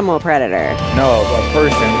an animal predator? No, a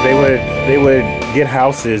person. They would get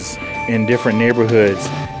houses in different neighborhoods,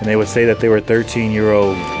 and they would say that they were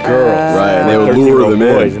 13-year-old girls. Right, and they would lure them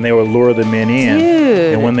in. And they would lure them in.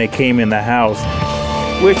 Dude. And when they came in the house,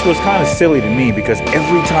 which was kind of silly to me because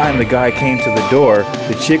every time the guy came to the door,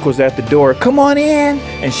 the chick was at the door, come on in,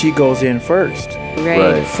 and she goes in first.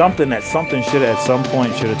 Right. Something should at some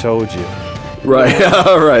point should have told you. Right,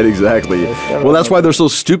 right, exactly. Well, that's why they're so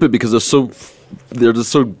stupid because they're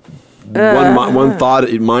just so one thought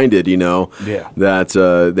minded,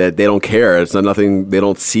 that they don't care. It's not nothing. They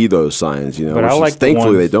don't see those signs, But I like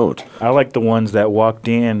thankfully they don't. I like the ones that walked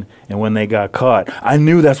in and when they got caught, I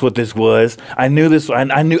knew that's what this was. I knew this.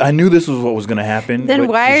 I knew this was what was going to happen. Then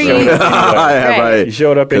why are you? Anyway. Right. You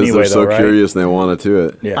showed up anyway. Because they're so right? curious and they wanted to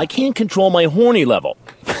it. Yeah. I can't control my horny level.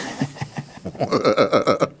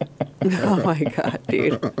 Oh my God,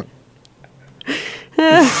 dude.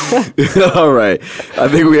 All right. I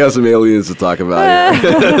think we have some aliens to talk about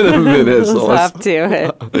here in a minute. So let's do it.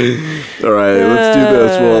 All right, let's do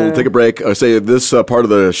this. We'll take a break. I say this part of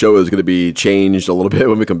the show is going to be changed a little bit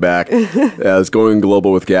when we come back. It's going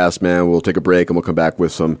global with gas, man. We'll take a break and we'll come back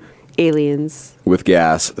with some aliens with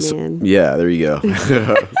gas. Man. So, yeah, there you go.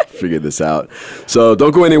 Figured this out. So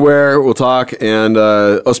don't go anywhere. We'll talk. And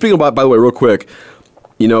speaking about, by the way, real quick.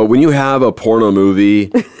 You know, when you have a porno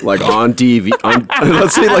movie, like on TV,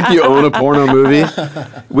 let's say like you own a porno movie.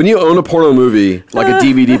 When you own a porno movie, like a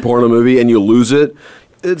DVD porno movie, and you lose it,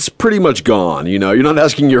 it's pretty much gone. You know, you're not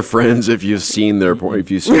asking your friends if you've seen their porn.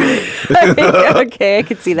 If you've seen it. Okay, I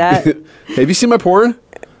could see that. Have you seen my porn?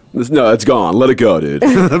 No, it's gone. Let it go, dude.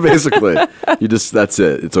 Basically, that's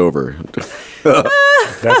it. It's over.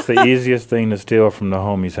 That's the easiest thing to steal from the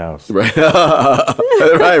homie's house. Right.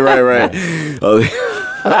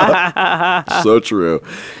 So true.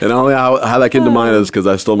 And only how that came to mind is because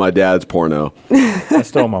I stole my dad's porno. I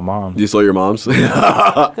stole my mom's. You stole your mom's?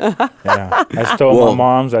 Yeah. I stole my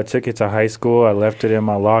mom's. I took it to high school. I left it in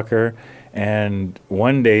my locker. And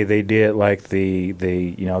one day they did like they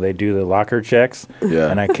do the locker checks.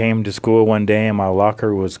 Yeah. And I came to school one day and my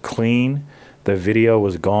locker was clean. The video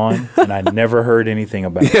was gone, and I never heard anything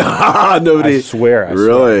about it. Nobody. I swear,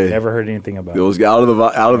 never heard anything about it. It was out of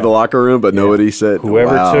the locker room, but nobody said.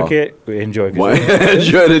 Whoever took it enjoyed it.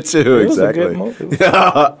 Enjoyed it too. It exactly. Was a good movie.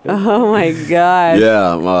 Oh my gosh.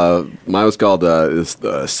 Yeah, mine was called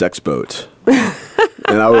Sex Boat,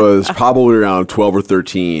 and I was probably around 12 or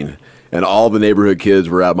 13. And all the neighborhood kids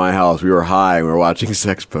were at my house. We were high and we were watching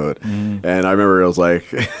Sex Boat. And I remember it was like,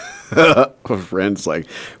 my friend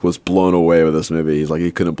was blown away with this movie. He's like,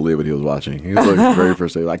 he couldn't believe what he was watching. He was like, the very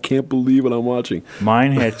first day, I can't believe what I'm watching.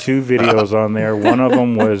 Mine had 2 videos on there. One of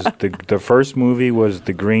them was the first movie was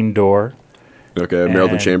The Green Door. Okay,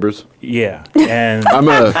 Marilyn Chambers. Yeah, and I'm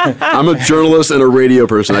a journalist and a radio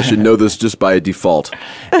person. I should know this just by default.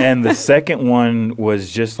 And the second one was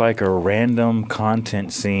just like a random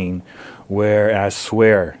content scene, where I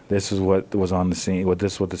swear this is what was on the scene. What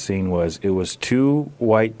the scene was. It was 2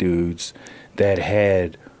 white dudes that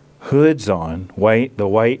had hoods on,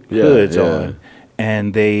 hoods on.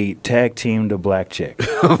 And they tag teamed a black chick.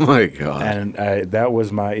 Oh my God! And that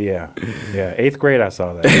was my 8th grade. I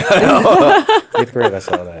saw that. 8th grade. I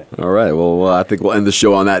saw that. All right. Well, I think we'll end the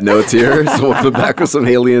show on that note here. So we'll come back with some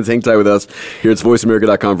aliens. Hang tight with us. Here it's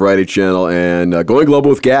VoiceAmerica.com Variety Channel and going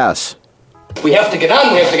global with gas. We have to get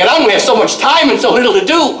on. We have to get on. We have so much time and so little to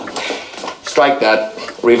do. Strike that.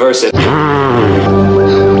 Reverse it. The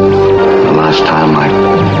last time I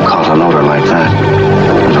caught an odor like that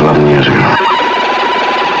was 11 years ago.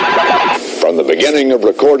 From the beginning of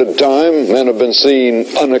recorded time, men have been seeing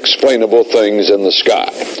unexplainable things in the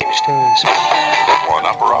sky. One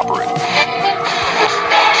upper operator.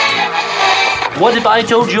 What if I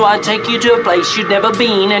told you I'd take you to a place you'd never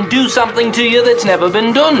been and do something to you that's never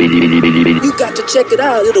been done? You got to check it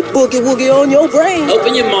out. It'll boogie woogie on your brain.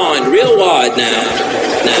 Open your mind real wide now.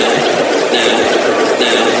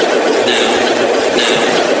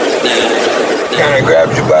 Kind of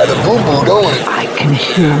grabs you by the boo-boo, don't it? I can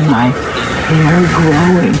hear my hair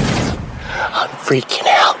growing. I'm freaking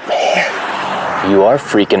out, man. You are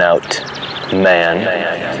freaking out,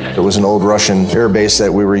 man. It was an old Russian air base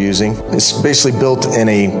that we were using. It's basically built in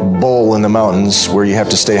a bowl in the mountains where you have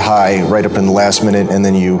to stay high right up in the last minute, and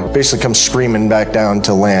then you basically come screaming back down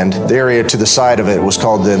to land. The area to the side of it was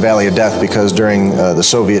called the Valley of Death because during the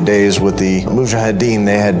Soviet days with the Mujahideen,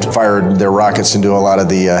 they had fired their rockets into a lot of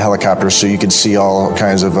the helicopters, so you could see all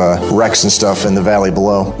kinds of wrecks and stuff in the valley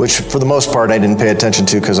below, which for the most part I didn't pay attention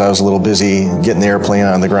to because I was a little busy getting the airplane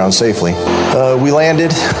on the ground safely. We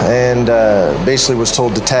landed and basically was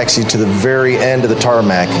told to taxi to the very end of the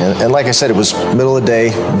tarmac. And like I said, it was middle of the day,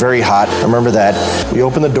 very hot. I remember that. We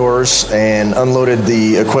opened the doors and unloaded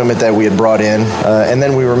the equipment that we had brought in. And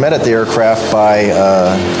then we were met at the aircraft by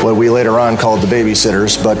what we later on called the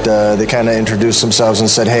babysitters. But they kind of introduced themselves and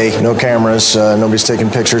said, hey, no cameras, nobody's taking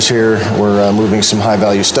pictures here. We're moving some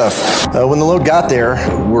high-value stuff. When the load got there,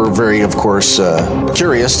 we're very, of course,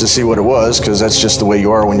 curious to see what it was, because that's just the way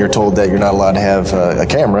you are when you're told that you're not allowed to have a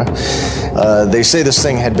camera. They say this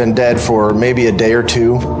thing had been dead for maybe a day or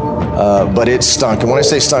 2, but it stunk. And when I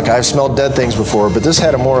say stunk, I've smelled dead things before, but this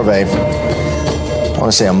had more of a, I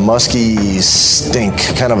want to say a musky stink,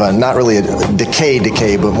 kind of a, not really a decay,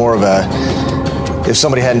 but more of a, if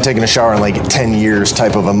somebody hadn't taken a shower in like 10 years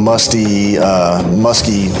type of a musky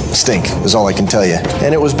stink is all I can tell you.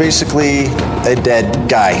 And it was basically a dead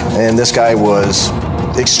guy, and this guy was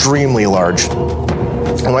extremely large.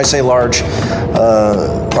 And when I say large,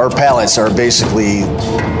 our pallets are basically,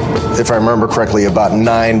 if I remember correctly, about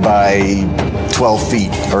 9 by 12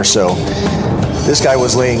 feet or so. This guy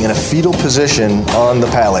was laying in a fetal position on the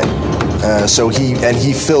pallet. So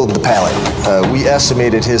he filled the pallet. We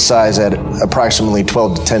estimated his size at approximately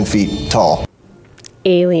 12 to 10 feet tall.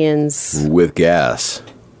 Aliens. With gas.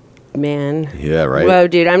 Man. Yeah, right? Whoa,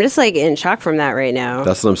 dude, I'm just like in shock from that right now.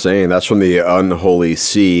 That's what I'm saying. That's from the Unholy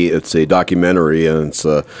Sea. It's a documentary, and it's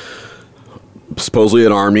supposedly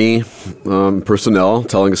an army personnel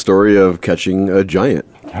telling a story of catching a giant.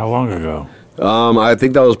 How long ago? I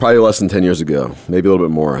think that was probably less than 10 years ago, maybe a little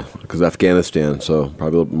bit more, because Afghanistan, so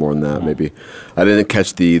probably a little bit more than that, maybe. I didn't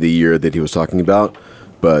catch the year that he was talking about,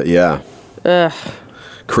 but yeah. Ugh.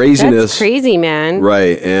 Craziness. That's crazy, man.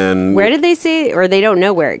 Right, and... Where did they say, or they don't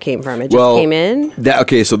know where it came from? It just came in?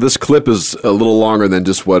 Okay, so this clip is a little longer than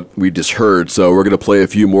just what we just heard, so we're going to play a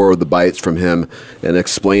few more of the bites from him and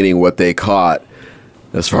explaining what they caught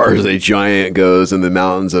as far as a giant goes in the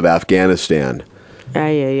mountains of Afghanistan.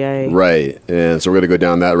 Right, and so we're going to go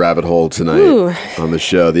down that rabbit hole tonight on the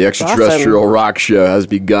show. The Extraterrestrial Rock Show has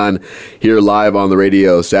begun here live on the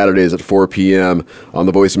radio Saturdays at 4 p.m. on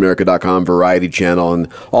the VoiceAmerica.com Variety Channel, and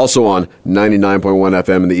also on 99.1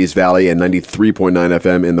 FM in the East Valley and 93.9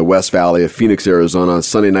 FM in the West Valley of Phoenix, Arizona on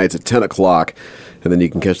Sunday nights at 10 o'clock. And then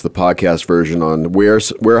you can catch the podcast version on where,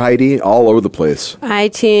 Heidi? All over the place.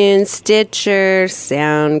 iTunes, Stitcher,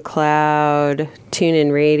 SoundCloud,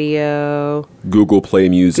 TuneIn Radio. Google Play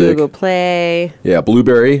Music. Google Play. Yeah,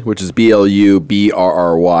 Blueberry, which is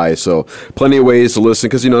BLUBRRY. So plenty of ways to listen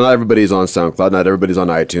because, not everybody's on SoundCloud. Not everybody's on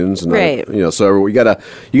iTunes. Right. So you gotta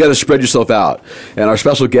spread yourself out. And our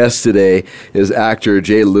special guest today is actor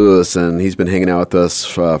Jay Lewis, and he's been hanging out with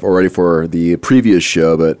us already for the previous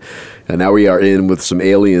show, but... And now we are in with some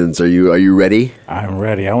aliens. Are you ready? I'm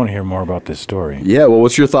ready. I want to hear more about this story. Yeah, well,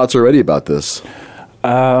 what's your thoughts already about this?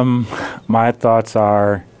 My thoughts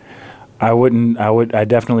are, I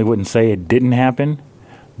definitely wouldn't say it didn't happen,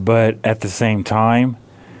 but at the same time,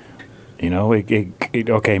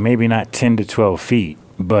 okay, maybe not 10 to 12 feet,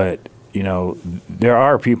 but there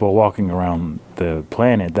are people walking around the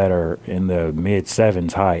planet that are in the mid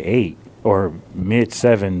 7s, high 8. Or mid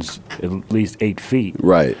 7s, at least 8 feet.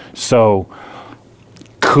 Right. So,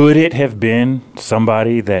 could it have been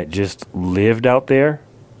somebody that just lived out there?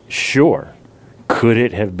 Sure. Could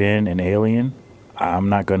it have been an alien? I'm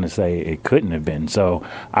not going to say it couldn't have been. So,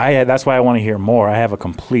 that's why I want to hear more. I have a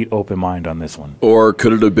complete open mind on this one. Or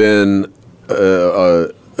could it have been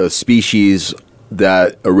a species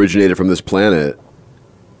that originated from this planet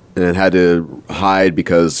and had to hide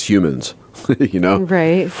because humans?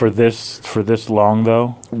 Right. For this long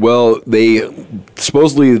though? Well,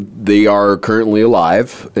 supposedly they are currently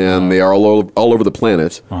alive, and they are all over the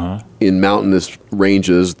planet in mountainous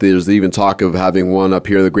ranges. There's even talk of having one up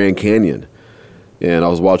here in the Grand Canyon, and I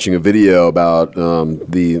was watching a video about about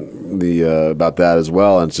that as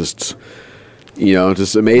well, and it's just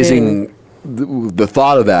just amazing. The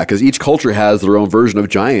thought of that, because each culture has their own version of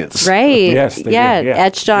giants. Right. Yes. They do.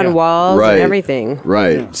 Etched on walls and everything.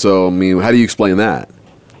 Right. Yeah. So, I mean, how do you explain that?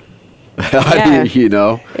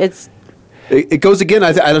 It goes again.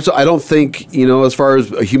 I don't think, as far as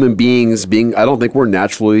human beings I don't think we're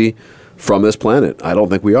naturally from this planet. I don't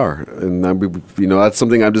think we are. And, that's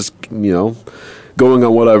something I'm just, going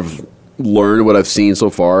on what I've learned, what I've seen so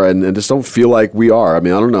far, and just don't feel like we are. I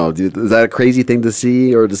mean, I don't know. Is that a crazy thing to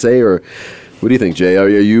see or to say, or what do you think, Jay? Are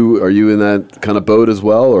you in that kind of boat as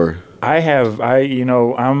well, or?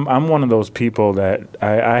 I'm one of those people that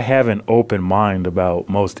I have an open mind about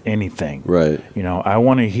most anything. Right. I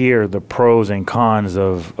want to hear the pros and cons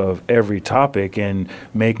of every topic and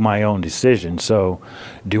make my own decision. So,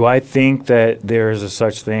 do I think that there is a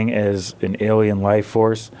such thing as an alien life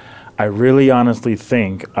force? I really honestly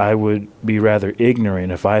think I would be rather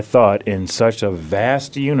ignorant if I thought in such a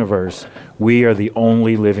vast universe we are the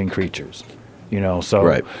only living creatures. So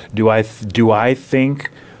right. Do I think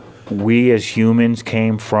we as humans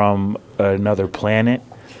came from another planet?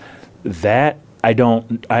 That I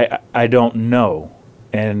don't know.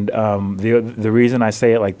 And the reason I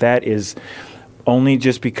say it like that is only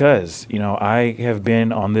just because, I have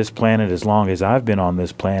been on this planet as long as I've been on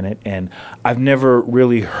this planet, and I've never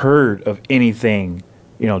really heard of anything,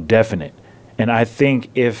 definite. And I think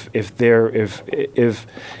if the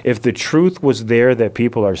truth was there that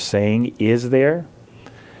people are saying is there,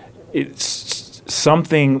 it's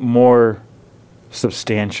something more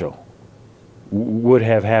substantial would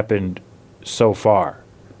have happened so far.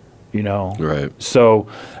 you know? Right. So,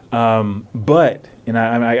 but, and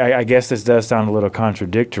I guess this does sound a little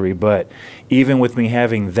contradictory, but even with me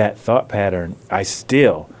having that thought pattern, I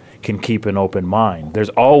still can keep an open mind. There's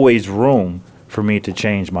always room for me to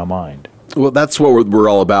change my mind. Well, that's what we're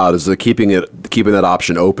all about, is keeping that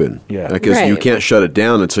option open. Yeah. Because you can't shut it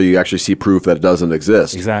down until you actually see proof that it doesn't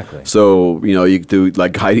exist. Exactly. So, you do,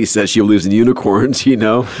 like Heidi said, she believes in unicorns,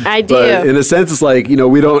 I do. But in a sense, it's like,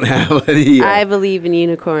 we don't have any... I believe in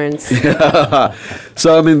unicorns.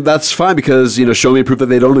 So, I mean, that's fine because, show me proof that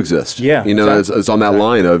they don't exist. Yeah. Exactly. It's on that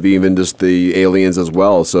line of even just the aliens as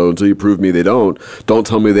well. So until you prove me they don't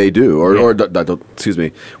tell me they do. Or excuse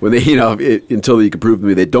me, when they, until you can prove to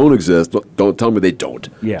me they don't exist, don't tell me they don't.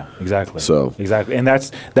 Yeah, exactly. So exactly, and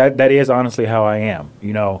that is honestly how I am.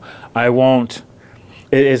 I won't.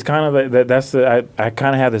 It's kind of I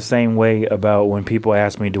kind of have the same way about when people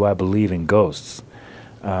ask me, do I believe in ghosts?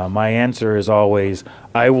 My answer is always,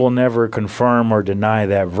 I will never confirm or deny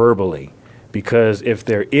that verbally, because if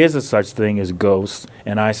there is a such thing as ghosts,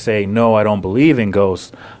 and I say no, I don't believe in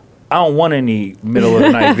ghosts, I don't want any middle of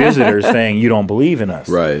the night visitors saying you don't believe in us.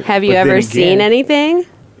 Right. Have you ever seen anything?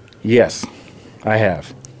 Yes, I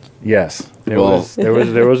have. Yes, there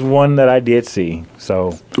was one that I did see.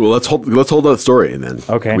 So let's hold that story and then.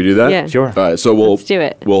 Okay, can we do that? Yeah. Sure. All right, so let's do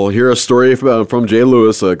it. We'll hear a story from Jay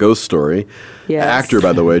Lewis, a ghost story. Yes. Actor,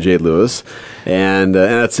 by the way, Jay Lewis, and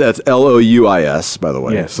that's Louis, by the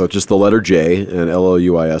way. Yes. So just the letter J and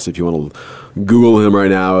Louis. If you want to Google him right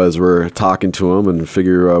now as we're talking to him and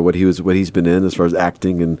figure what he's been in as far as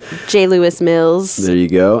acting and J. Lewis Mills. There you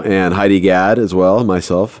go, and Heidi Gad as well,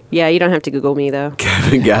 myself. Yeah, you don't have to Google me though.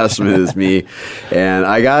 Kevin Gassman is me, and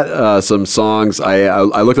I got some songs.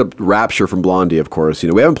 I looked up Rapture from Blondie, of course.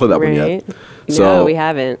 We haven't played that one yet. No, we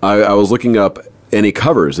haven't. I was looking up any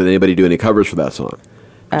covers. Did anybody do any covers for that song?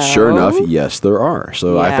 Sure enough, yes, there are.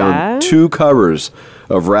 So I found 2 covers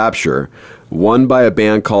of Rapture. One by a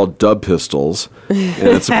band called Dub Pistols, and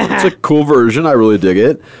it's a cool version. I really dig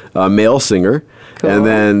it. A male singer, and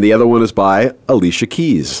then the other one is by Alicia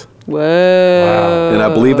Keys. Whoa! Wow. And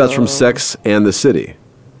I believe that's from Sex and the City.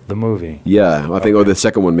 The movie. Yeah, I think, or the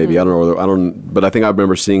second one maybe. I don't know. But I think I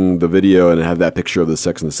remember seeing the video and it had that picture of the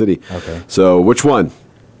Sex and the City. Okay. So which one?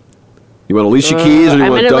 You want Alicia Keys or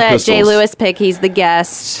you want Dub Pistols? I'm going to let Jay Lewis pick. He's the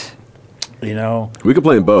guest. We could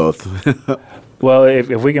play them both. Well, if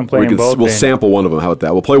we can play them both, we'll sample one of them. How about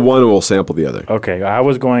that? We'll play one and we'll sample the other. Okay, I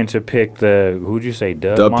was going to pick who'd you say,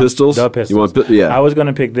 Dub Pistols? Dub Pistols. You want, yeah. I was going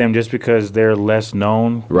to pick them just because they're less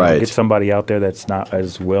known. Right. Get somebody out there that's not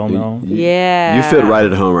as well known. Yeah. You fit right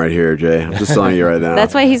at home right here, Jay. I'm just telling you right now.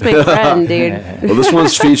 That's why he's my friend, dude. Well, this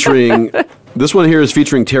one here is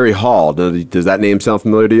featuring Terry Hall. Does that name sound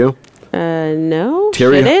familiar to you? No.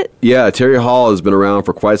 Should it? Yeah, Terry Hall has been around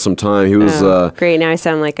for quite some time. He was great. Now I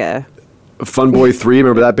sound like a Funboy 3.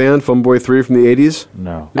 Remember that band, Funboy 3 from the 80s?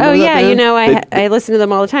 No. Oh yeah, I listen to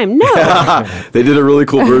them all the time. No. They did a really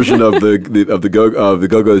cool version of the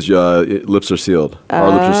Go-Go's Lips Are Sealed. Our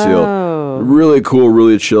Lips Are Sealed. Really cool,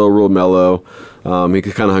 really chill, real mellow. He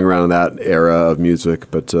kind of hung around in that era of music,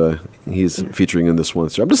 but he's featuring in this one.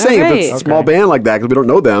 So I'm just saying, if it's a small band like that, because we don't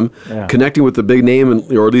know them, connecting with the big name,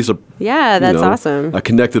 or at least that's awesome. A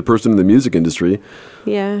connected person in the music industry.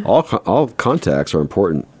 Yeah. All contacts are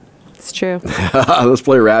important. It's true. Let's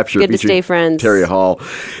play Rapture. Good to stay friends. Terry Hall.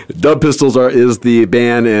 Dub Pistols is the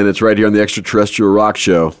band, and it's right here on the Extraterrestrial Rock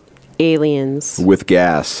Show. Aliens. With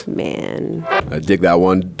gas. Man. I dig that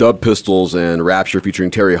one. Dub Pistols and Rapture featuring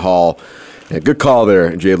Terry Hall. Yeah, good call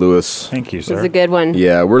there, Jay Lewis. Thank you, sir. It's a good one.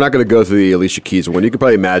 Yeah, we're not going to go through the Alicia Keys one. You can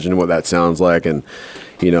probably imagine what that sounds like and,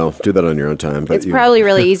 do that on your own time. But it's probably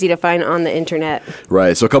really easy to find on the internet.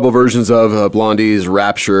 Right. So a couple of versions of Blondie's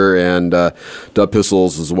Rapture and Dub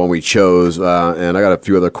Pistols is the one we chose. And I got a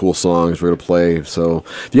few other cool songs we're going to play. So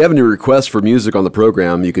if you have any requests for music on the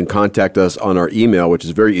program, you can contact us on our email, which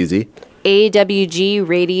is very easy.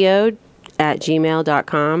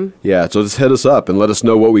 awgradio@gmail.com. Yeah, so just hit us up and let us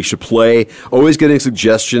know what we should play. Always getting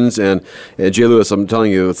suggestions. And Jay Lewis, I'm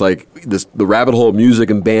telling you, it's like the rabbit hole of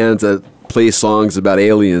music and bands that play songs about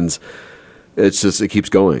aliens. It keeps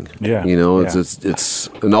going. Yeah. It's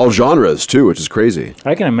in all genres too, which is crazy.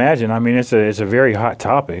 I can imagine. I mean, it's a very hot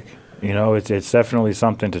topic. It's definitely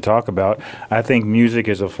something to talk about. I think music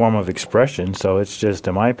is a form of expression, so it's just,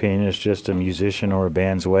 in my opinion, it's just a musician or a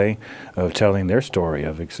band's way of telling their story,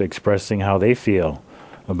 of expressing how they feel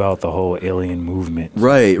about the whole alien movement.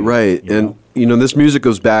 Right. And, this music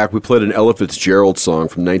goes back. We played an Ella Fitzgerald song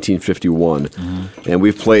from 1951, and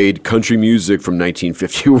we've played country music from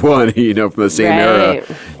 1951, from the same era.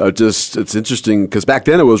 It's interesting, because back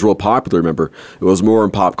then it was real popular, remember? It was more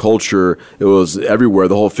in pop culture. It was everywhere.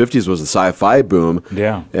 The whole 50s was the sci-fi boom.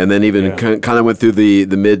 Yeah. And then even kind of went through the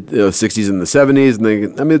mid 60s and the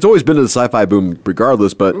 70s. And it's always been a sci-fi boom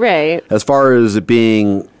regardless, but as far as it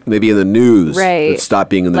being maybe in the news, it stopped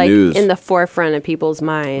being in the news. In the forefront of people's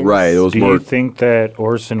minds. Right. It was Do more. you think that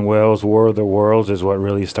Orson Welles' War of the Worlds is what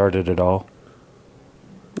really started it all?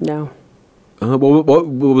 No. What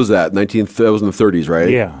was that? That was in the 30s, right?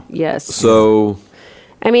 Yeah. Yes. So.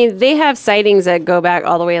 I mean, they have sightings that go back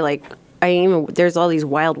all the way, there's all these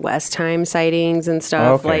Wild West time sightings and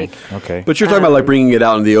stuff. Okay. But you're talking about bringing it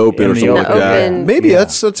out in the open or something like that. Maybe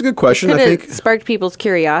that's a good question. I think sparked people's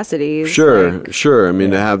curiosities. Sure. I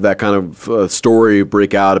mean, to have that kind of story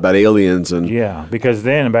break out about aliens and because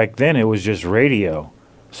back then it was just radio.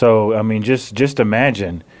 So I mean, just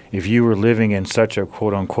imagine if you were living in such a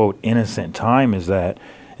quote unquote innocent time as that,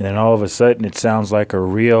 and then all of a sudden it sounds like a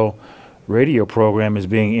real radio program is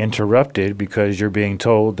being interrupted because you're being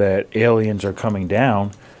told that aliens are coming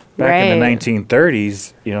down. Back in the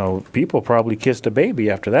 1930s, people probably kissed a baby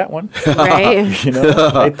after that one. Right.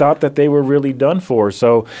 They thought that they were really done for.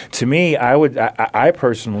 So to me, I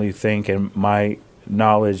personally think, and my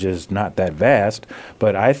knowledge is not that vast,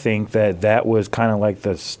 but I think that was kind of like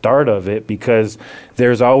the start of it, because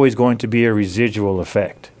there's always going to be a residual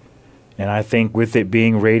effect. And I think with it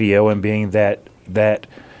being radio and being that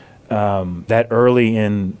early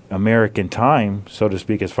in American time, so to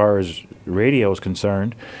speak, as far as radio is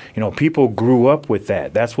concerned, people grew up with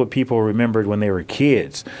that. That's what people remembered when they were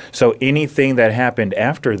kids. So anything that happened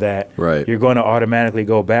after that, you're going to automatically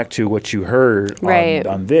go back to what you heard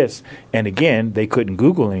on this. And again, they couldn't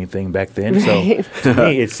Google anything back then. So to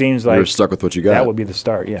me, it seems like you're stuck with what you got. That would be the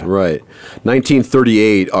start, yeah. Right.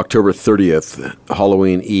 1938, October 30th,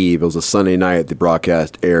 Halloween Eve. It was a Sunday night the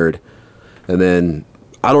broadcast aired. And then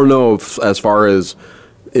I don't know if, as far as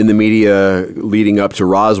in the media leading up to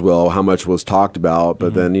Roswell, how much was talked about,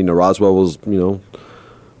 but then, Roswell was, 9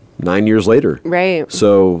 years later. Right.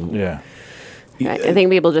 So, I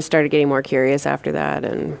think people just started getting more curious after that.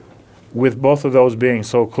 And with both of those being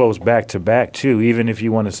so close back to back, too, even if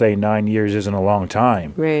you want to say 9 years isn't a long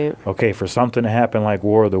time. Right. Okay, for something to happen like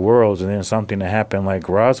War of the Worlds and then something to happen like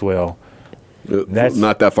Roswell, that's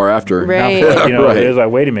not that far after. Right. It's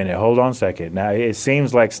like, wait a minute, hold on a second. Now, it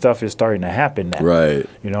seems like stuff is starting to happen now. Right.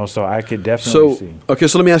 So I could definitely see. Okay,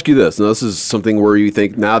 so let me ask you this. Now, this is something where you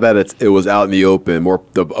think, now that it was out in the open, more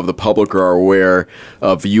of the public are aware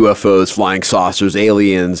of UFOs, flying saucers,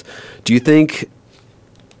 aliens. Do you think,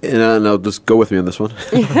 and I'll just go with me on this one,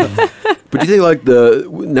 but do you think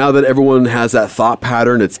now that everyone has that thought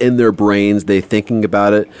pattern, it's in their brains, they thinking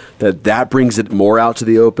about it, that brings it more out to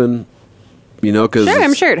the open? Because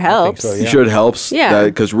I'm sure it helps. So, yeah. You sure it helps? Yeah.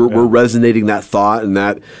 Because we're resonating that thought, and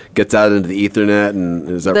that gets out into the Ethernet, and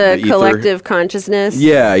is that the ether? Collective consciousness.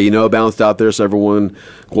 Yeah, bounced out there, so everyone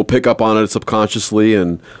will pick up on it subconsciously,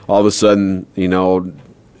 and all of a sudden,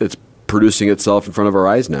 it's producing itself in front of our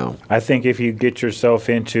eyes now. I think if you get yourself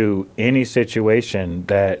into any situation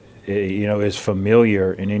that is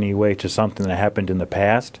familiar in any way to something that happened in the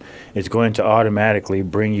past, it's going to automatically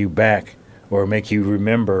bring you back or make you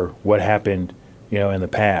remember what happened, in the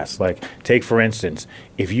past. Like, take for instance,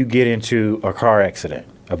 if you get into a car accident,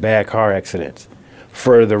 a bad car accident,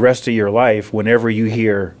 for the rest of your life, whenever you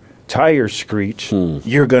hear tires screech,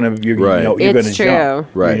 you're gonna jump.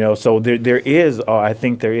 Right. So there is, I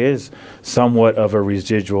think there is somewhat of a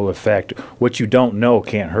residual effect. What you don't know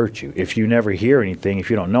can't hurt you. If you never hear anything, if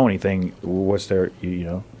you don't know anything, what's there?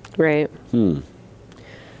 Right.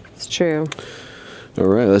 It's true. All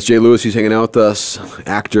right, that's Jay Lewis. He's hanging out with us,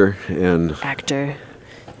 actor.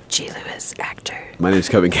 Jay Lewis, actor. My name's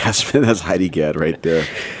Kevin Gassman. That's Heidi Gad right there.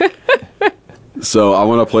 So I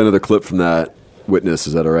want to play another clip from that Witness.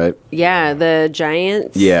 Is that all right? Yeah, the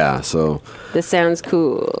Giants. Yeah, so. This sounds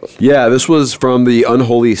cool. Yeah, this was from The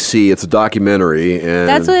Unholy Sea. It's a documentary. And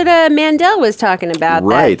that's what Mandel was talking about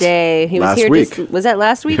that day. He was last here week. Was that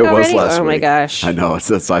last week it already? Was last week. week. My gosh. I know.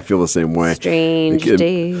 I feel the same way. Strange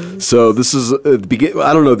days. So this is,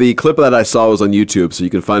 I don't know, the clip that I saw was on YouTube, so you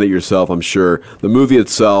can find it yourself, I'm sure. The movie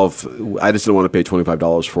itself, I just didn't want to pay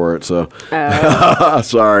 $25 for it, so.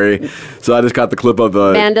 Sorry. So I just got the clip of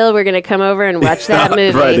the. Mandel, we're going to come over and watch that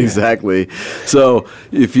movie. Right, exactly. So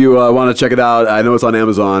if you want to check it out, I know it's on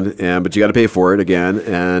Amazon, but you got to pay for it again.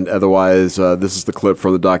 And otherwise, this is the clip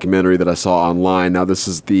from the documentary that I saw online. Now, this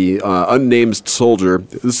is the unnamed soldier.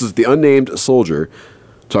 This is the unnamed soldier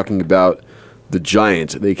talking about the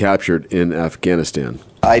giant they captured in Afghanistan.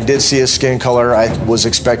 I did see his skin color. I was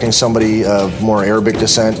expecting somebody of more Arabic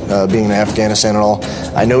descent, being in Afghanistan and all.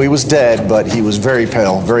 I know he was dead, but he was very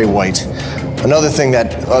pale, very white. Another thing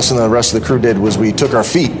that us and the rest of the crew did was we took our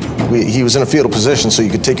feet. He was in a fetal position, so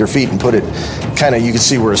you could take your feet and put it kind of, you could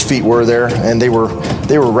see where his feet were there, and they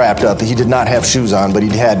were wrapped up. He did not have shoes on, but he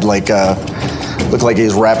had like, looked like he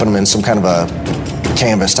was wrapping them in some kind of a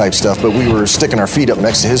canvas type stuff, but we were sticking our feet up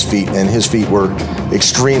next to his feet, and his feet were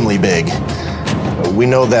extremely big. We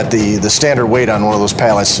know that the standard weight on one of those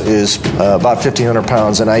pallets is about 1,500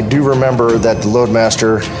 pounds, and I do remember that the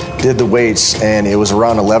Loadmaster did the weights, and it was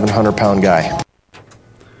around 1,100 pound guy.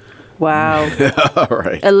 Wow. All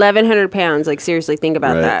right. 1,100 pounds. Like, seriously, think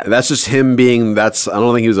about that. That's just him being, I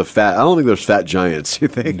don't think he was a fat, I don't think there's fat giants, you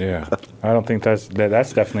think? Yeah. I don't think that's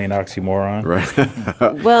definitely an oxymoron.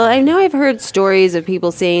 Right. Well, I know I've heard stories of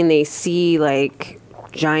people saying they see, like,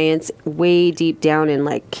 giants way deep down in,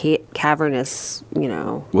 like, cavernous,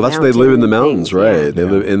 Well, that's why they live in the mountains, right? Yeah. They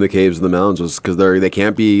live in the caves in the mountains because they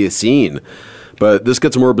can't be seen. But this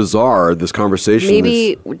gets more bizarre, this conversation.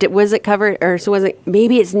 Maybe, was it covered, or so was it,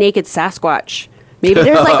 maybe it's naked Sasquatch. Maybe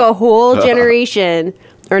there's like a whole generation,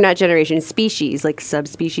 or not generation, species, like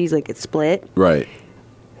subspecies, like it's split. Right.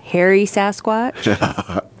 Hairy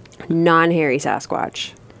Sasquatch, non-hairy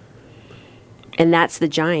Sasquatch. And that's the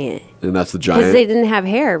giant. Because they didn't have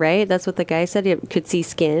hair, right? That's what the guy said. He could see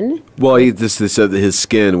skin. Well, they said that his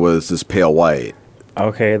skin was this pale white.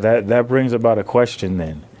 Okay, that brings about a question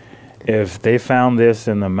then. If they found this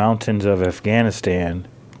in the mountains of Afghanistan,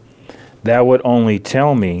 that would only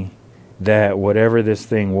tell me that whatever this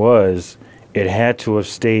thing was, it had to have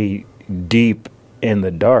stayed deep in the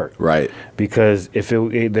dark. Right. Because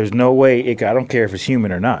there's no way, I don't care if it's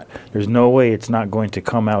human or not, there's no way it's not going to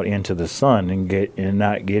come out into the sun and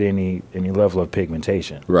not get any level of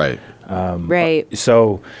pigmentation. Right. Right.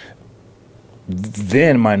 So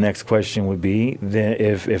then my next question would be, then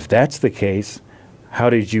if that's the case, how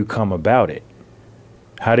did you come about it?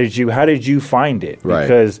 How did you find it? Right.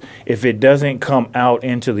 Because if it doesn't come out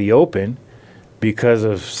into the open because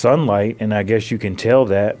of sunlight, and I guess you can tell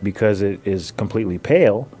that because it is completely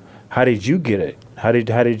pale, how did you get it? How did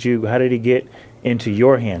it get into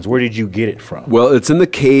your hands? Where did you get it from? Well, it's in the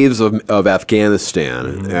caves of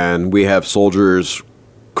Afghanistan, and we have soldiers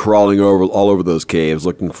crawling all over those caves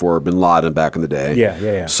looking for bin Laden back in the day.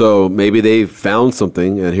 Yeah. So maybe they found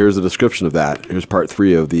something, and here's a description of that. Here's part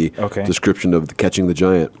 3 of the description of catching the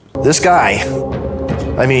giant. This guy,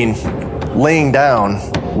 I mean, laying down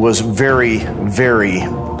was very, very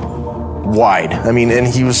wide. I mean, and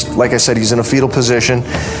he was, like I said, he's in a fetal position,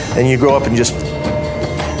 and you go up and you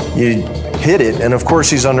hit it, and of course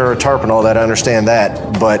he's under a tarp and all that, I understand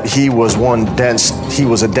that, but he was a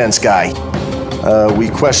dense guy. We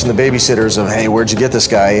questioned the babysitters of, hey, where'd you get this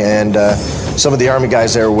guy? And some of the Army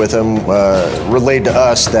guys there with him relayed to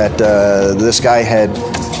us that this guy had,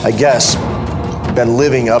 I guess, been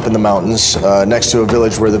living up in the mountains next to a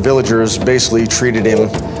village where the villagers basically treated him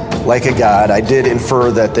like a god. I did infer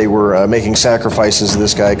that they were making sacrifices to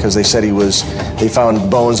this guy because they said they found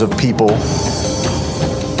bones of people.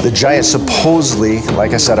 The giant supposedly,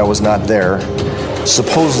 like I said, I was not there,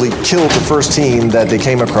 supposedly killed the first team that they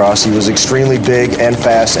came across. He was extremely big and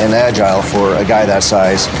fast and agile for a guy that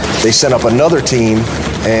size. They sent up another team,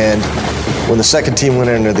 and when the second team went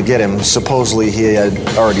in there to get him, supposedly he had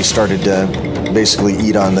already started to basically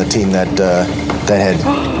eat on the team that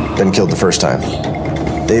had been killed the first time.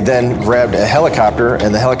 They then grabbed a helicopter,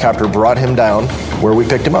 and the helicopter brought him down where we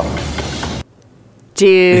picked him up.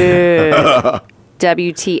 Dude.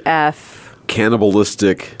 WTF.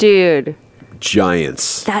 Cannibalistic. Dude.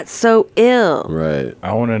 Giants. That's so ill. Right.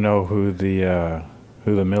 I want to know who the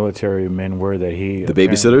military men were that he the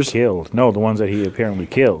babysitters killed. No, the ones that he apparently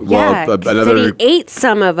killed. Yeah, he ate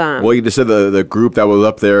some of them. Well, you just said the group that was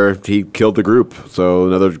up there, he killed the group. So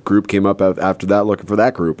another group came up after that looking for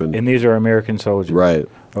that group. And these are American soldiers. Right.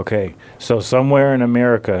 Okay. So somewhere in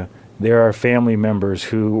America, there are family members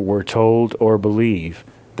who were told or believe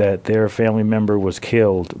that their family member was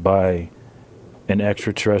killed by an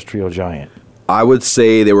extraterrestrial giant. I would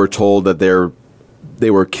say they were told that they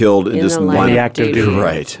were killed in just one active duty.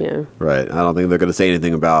 Right. Yeah. Right. I don't think they're going to say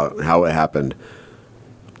anything about how it happened.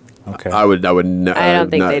 Okay. I would. I don't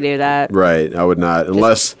think they do that. Right. I would not,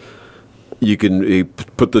 unless you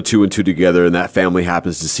put the 2 and 2 together, and that family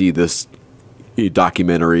happens to see this,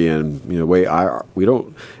 documentary, and we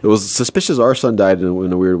don't. It was suspicious our son died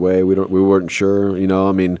in a weird way. We weren't sure.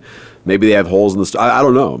 I mean, maybe they have holes in the. I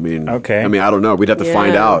don't know. I mean, okay. I mean, I don't know. We'd have to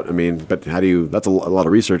find out. I mean, but how do you? That's a lot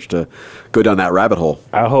of research to go down that rabbit hole.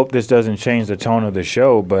 I hope this doesn't change the tone of the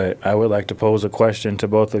show, but I would like to pose a question to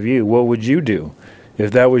both of you. What would you do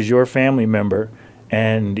if that was your family member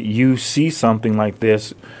and you see something like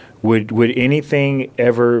this? Would anything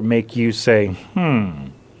ever make you say,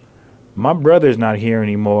 my brother's not here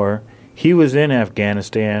anymore. He was in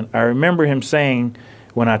Afghanistan. I remember him saying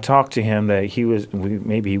when I talked to him that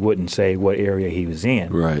maybe he wouldn't say what area he was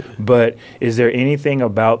in. Right. But is there anything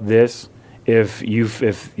about this, if you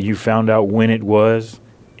found out when it was,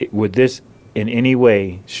 would this in any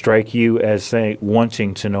way strike you as saying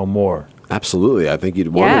wanting to know more? Absolutely. I think you'd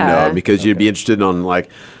want to know because you'd be interested on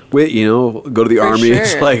go to the Army. Sure.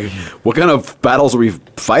 It's like, what kind of battles are we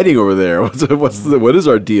fighting over there? What is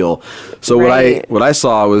our deal? So what I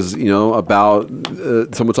saw was about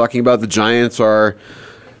someone talking about the giants are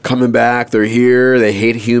coming back. They're here. They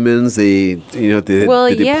hate humans. They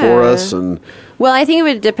deplore us. And well, I think it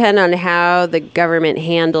would depend on how the government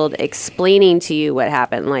handled explaining to you what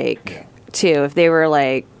happened. Too, if they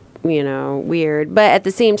were weird, but at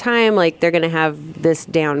the same time, they're going to have this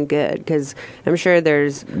down good because I'm sure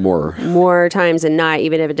there's more times than not,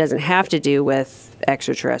 even if it doesn't have to do with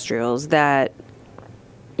extraterrestrials, that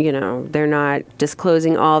they're not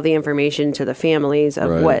disclosing all the information to the families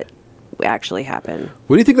of what actually happened.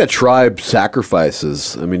 What do you think that tribe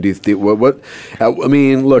sacrifices? I mean, do you think what? I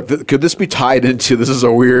mean, look, could this be tied into? This is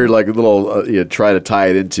a weird little try to tie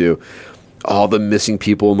it into all the missing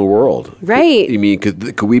people in the world. Right. I mean,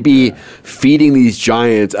 could we be feeding these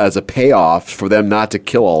giants as a payoff for them not to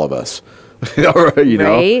kill all of us?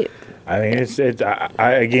 Right. I mean,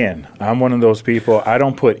 again, I'm one of those people. I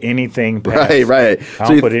don't put anything past. Right. I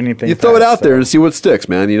don't put anything. You throw it out there and see what sticks,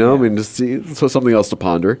 man. I mean, just see something else to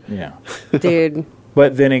ponder. Yeah, dude.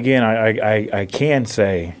 But then again, I can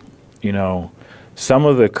say, some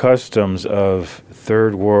of the customs of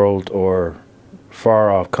third world or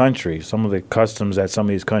far off countries, some of the customs that some of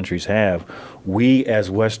these countries have, we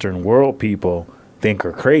as Western world people think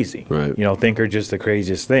are crazy. Right. Think are just the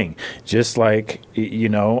craziest thing. Just like,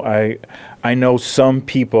 I know some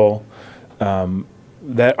people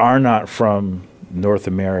that are not from North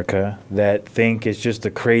America that think it's just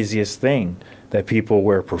the craziest thing that people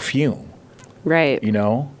wear perfume. Right.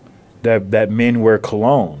 That men wear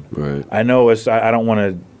cologne. Right. I know I don't want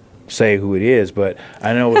to say who it is, but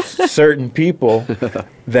I know certain people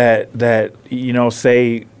that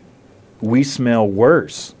say we smell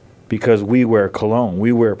worse because we wear cologne,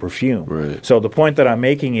 we wear perfume. Right. So the point that I'm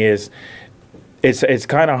making is it's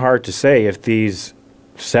kind of hard to say if these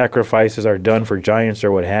sacrifices are done for giants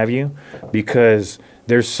or what have you, because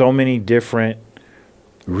there's so many different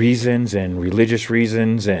reasons and religious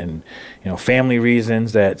reasons and family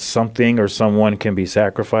reasons that something or someone can be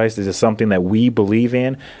sacrificed. Is it something that we believe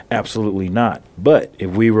in? Absolutely not. But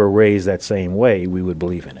if we were raised that same way, we would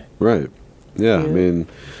believe in it. Right. Yeah. I mean,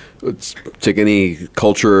 let's take any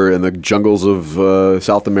culture in the jungles of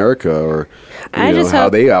South America or how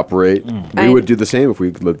they operate. We would do the same if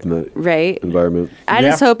we lived in that environment. I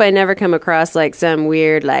just hope I never come across some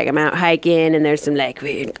weird, I'm out hiking and there's some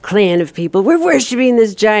weird clan of people. We're worshiping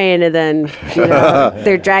this giant, and then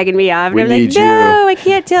they're dragging me off. And I'm like, no, I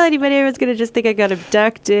can't tell anybody. Everyone's going to just think I got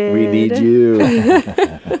abducted. We need you.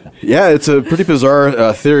 Yeah, it's a pretty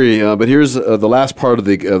bizarre theory, but here's the last part of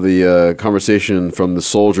the conversation from the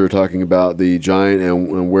soldier talking about the giant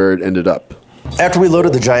and where it ended up. After we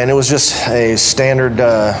loaded the giant, it was just a standard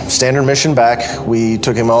mission back. We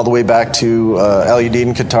took him all the way back to Al Udeid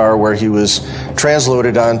in Qatar, where he was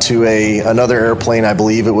transloaded onto another airplane. I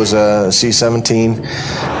believe it was a C-17.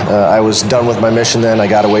 I was done with my mission then. I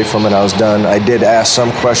got away from it. I was done. I did ask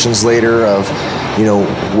some questions later of,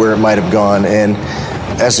 where it might have gone. And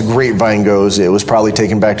as the grapevine goes, it was probably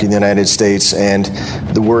taken back to the United States, and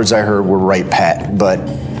the words I heard were right, Pat. But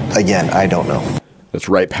again, I don't know. That's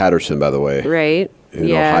Wright-Patterson, by the way. Right.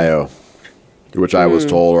 In Ohio, which I was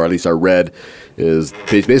told, or at least I read, is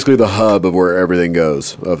basically the hub of where everything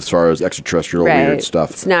goes as far as extraterrestrial weird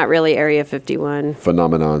stuff. It's not really Area 51.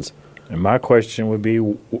 Phenomenons. And my question would be,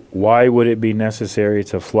 why would it be necessary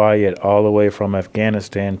to fly it all the way from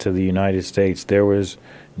Afghanistan to the United States? There was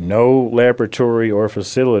no laboratory or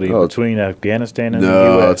facility between Afghanistan and the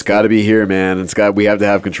U.S. No, it's got to be here, man. We have to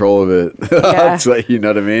have control of it. Yeah. You know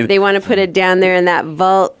what I mean? They want to put it down there in that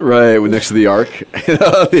vault. Right, next to the Ark.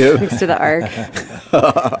 Next to the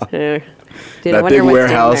Ark. Dude, I That wonder big what's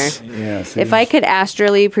warehouse. down there. Yeah, see? If I could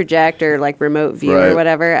astrally project or like remote view Right. or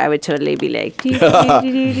whatever, I would totally be like, "Doo, doo, doo,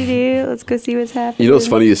 doo, doo, doo. Let's go see what's happening." You know, it's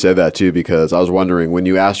funny you said that too, because I was wondering when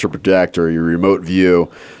you astral project or you remote view,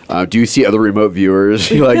 do you see other remote viewers?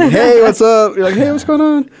 You're like, hey, what's up? You're like, hey, what's going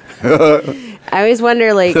on? I always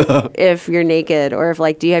wonder, like, if you're naked or if,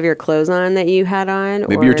 like, do you have your clothes on that you had on?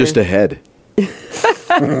 Maybe you're just a head.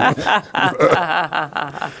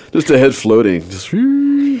 Just a head floating. Just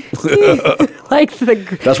like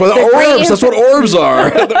the. That's why the orbs. That's what orbs are.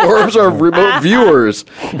 The orbs are remote viewers.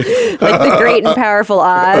 Like the great and powerful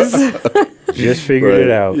Oz. Just figured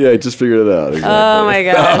it out. Yeah, just figured it out. Exactly. Oh my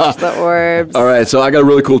gosh, the orbs. All right, so I got a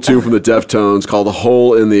really cool tune from the Deftones called "The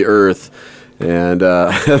Hole in the Earth." And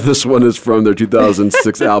this one is from their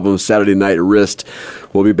 2006 album, Saturday Night Wrist.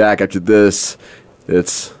 We'll be back after this.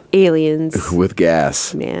 It's Aliens. With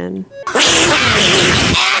Gas. Man.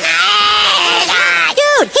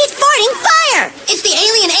 Dude, he's farting fire! It's the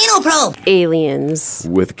alien anal probe! Aliens.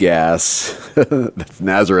 With Gas. That's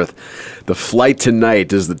Nazareth. The Flight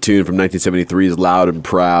Tonight is the tune from 1973's Loud and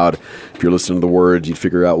Proud. If you're listening to the words, you'd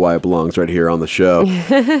figure out why it belongs right here on the show.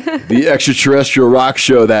 The extraterrestrial rock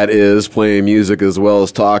show, that is, playing music as well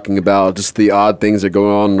as talking about just the odd things that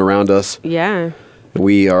go on around us. Yeah.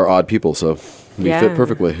 We are odd people, so we fit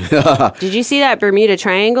perfectly. Did you see that Bermuda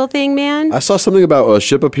Triangle thing, man? I saw something about a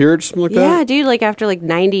ship appeared, something like that. Yeah, dude, like after like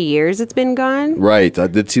 90 years it's been gone. Right, I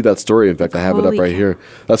did see that story. In fact, I have it up Holy right here.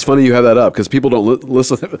 That's funny you have that up because people don't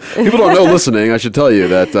listen. People don't know listening. I should tell you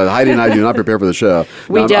that Heidi and I do not prepare for the show.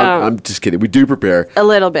 We don't. I'm just kidding. We do prepare A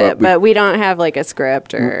little bit, but we don't have like a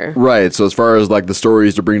script or. Right. So as far as like the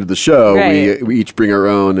stories to bring to the show, Right. we each bring our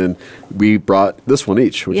own, and we brought this one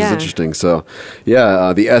each, which is Yeah. interesting. So,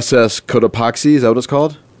 yeah, the SS Cotopaxi, is that what it's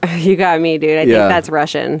called? You got me, dude. I think that's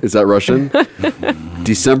Russian. Is that Russian?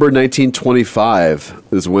 December 1925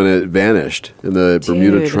 is when it vanished in the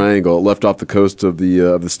Bermuda Dude. Triangle. It left off the coast of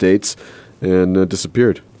the States and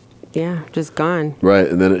disappeared. Yeah, just gone. Right,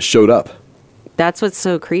 and then it showed up. That's what's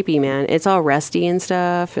so creepy, man. It's all rusty and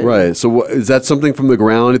stuff. And Right. So is that something from the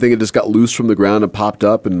ground? You think it just got loose from the ground and popped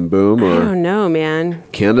up and boom? I Or don't know, man.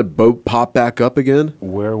 can the boat pop back up again?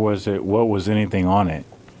 Where was it? What was anything on it?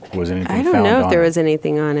 Was anything I don't found know if on there it? was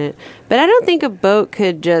anything on it. But I don't think a boat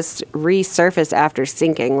could just resurface after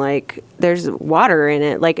sinking. Like, there's water in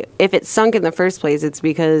it. Like, if it sunk in the first place, it's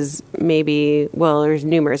because maybe, well, there's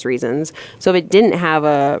numerous reasons. So if it didn't have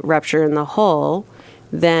a rupture in the hull,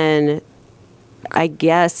 then I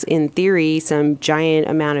guess in theory, some giant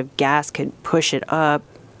amount of gas could push it up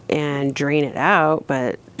and drain it out.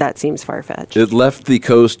 But that seems far-fetched. It left the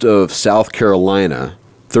coast of South Carolina.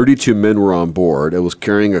 32 men were on board. It was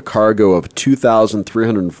carrying a cargo of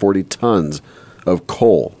 2,340 tons of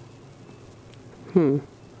coal.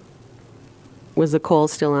 Was the coal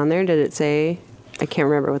still on there? Did it say? I can't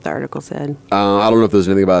remember what the article said. I don't know if there's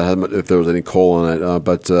anything about how much, if there was any coal on it,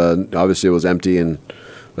 but obviously it was empty and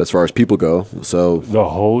as far as people go. So The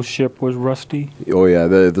whole ship was rusty? oh yeah,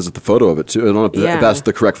 there's the photo of it too. I don't know if Yeah. that's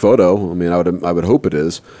the correct photo. I mean, I would hope it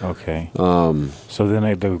is. Okay. So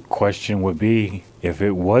then the question would be, if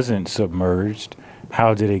it wasn't submerged,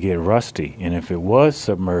 how did it get rusty? And if it was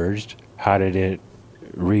submerged, how did it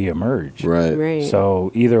reemerge? Right. Right.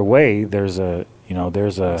 So either way, there's a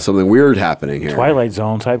Something weird happening here. Twilight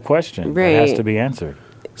Zone type question that has Right. to be answered.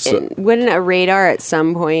 So, Wouldn't a radar at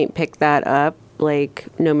some point pick that up? Like,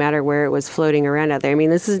 no matter where it was floating around out there. I mean,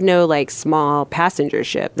 this is no like small passenger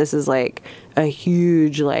ship. This is like a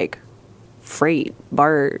huge like freight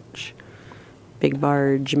barge, big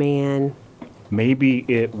barge, man. Maybe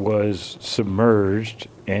it was submerged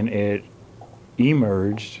and it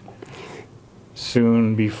emerged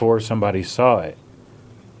soon before somebody saw it.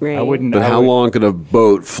 Right. I wouldn't. but I how would- long could a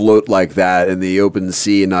boat float like that in the open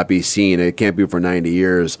sea and not be seen? It can't be for 90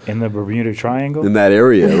 years in the Bermuda Triangle? in that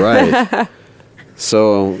area, right?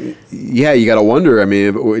 So, yeah, you got to wonder. I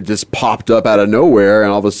mean, it just popped up out of nowhere,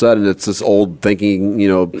 and all of a sudden, it's this old thinking.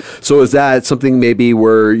 So is that something maybe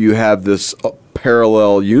where you have this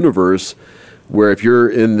parallel universe, where if you're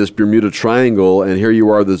in this Bermuda Triangle and here you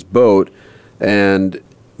are, this boat, and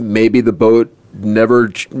maybe the boat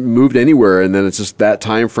never moved anywhere, and then it's just that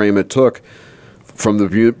time frame it took from the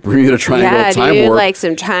Bermuda Triangle Yeah, time dude, warp, like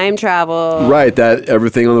some time travel. right? That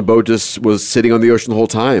everything on the boat just was sitting on the ocean the whole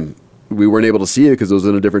time. We weren't able to see it because it was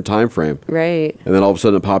in a different time frame. Right. And then all of a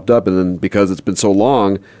sudden it popped up, and then because it's been so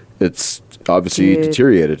long, it's obviously Dude.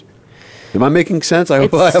 deteriorated. Am I making sense? I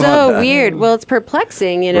It's hope I'm so not. weird. Well, it's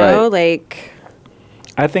perplexing, you know, Right. like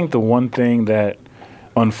I think the one thing that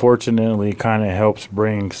unfortunately kind of helps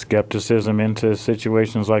bring skepticism into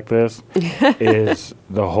situations like this is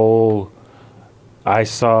the whole I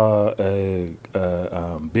saw a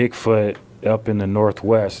Bigfoot up in the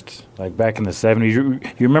Northwest, like back in the 70s.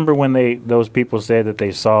 You remember when those people said that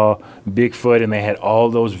they saw Bigfoot and they had all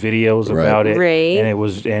those videos about it? Right.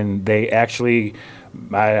 And they actually,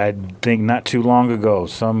 I think not too long ago,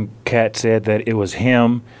 some cat said that it was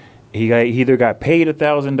him. He either got paid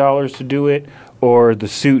 $1,000 to do it, or the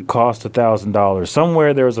suit cost $1,000.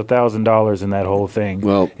 Somewhere there was $1,000 in that whole thing.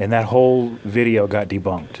 Well, and that whole video got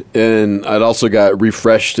debunked. And it also got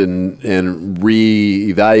refreshed and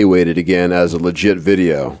re-evaluated again as a legit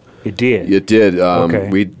video. It did. It did.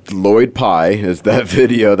 Okay. Lloyd Pye is that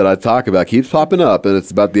video that I talk about. Keeps popping up, and it's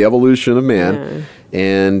about the evolution of man. Yeah.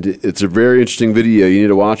 And it's a very interesting video. You need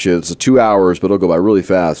to watch it. It's 2 hours, but it'll go by really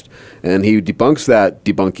fast. And he debunks that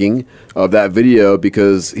debunking of that video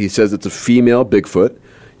because he says it's a female Bigfoot.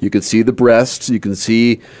 You can see the breasts. You can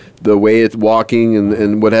see the way it's walking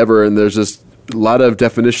and whatever. And there's just a lot of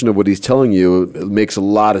definition of what he's telling you. It makes a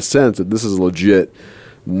lot of sense that this is legit.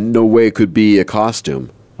 No way it could be a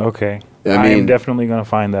costume. Okay. I am definitely going to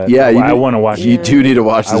find that. Yeah, I want to watch it. You do need to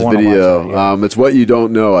watch this video. Watch it, it's What You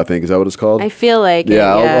Don't Know, I think. Is that what it's called? I feel like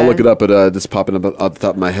I'll look it up, but just popping up off the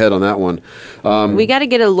top of my head on that one. We got to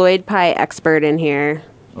get a Lloyd Pye expert in here.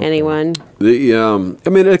 Okay. Anyone?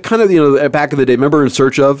 It kind of, back in the day, remember In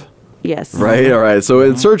Search Of? Yes. Right? All right. So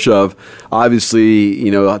In Search Of,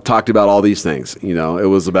 obviously, talked about all these things. It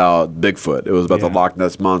was about Bigfoot. It was about the Loch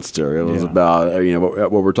Ness Monster. It was about,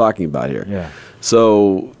 what we're talking about here. Yeah.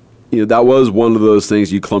 So... that was one of those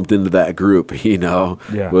things you clumped into that group,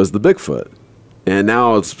 was the Bigfoot. And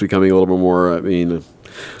now it's becoming a little bit more, I don't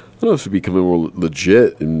know if it's becoming more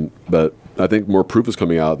legit, but I think more proof is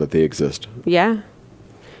coming out that they exist. Yeah.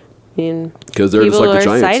 Because they're just like the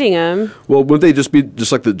giants. Citing them. Well, wouldn't they just be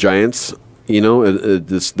just like the giants?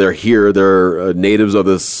 They're here, they're natives of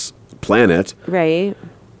this planet. Right.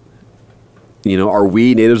 Are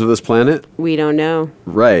we natives of this planet? We don't know.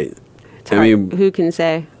 Right. Who can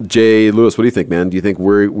say? Jay Lewis, what do you think, man? Do you think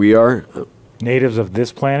we are natives of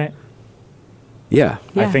this planet? Yeah.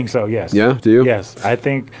 I think so. Yes. Yeah. Do you? Yes. I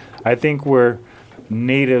think we're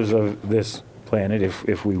natives of this planet.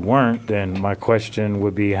 If we weren't, then my question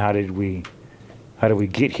would be, how did we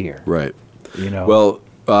get here? Right. Well,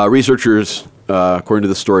 researchers, according to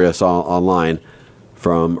the story I saw online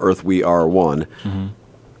from Earth We Are One,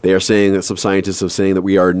 they are saying that some scientists are saying that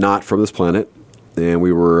we are not from this planet. And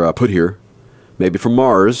we were put here, maybe from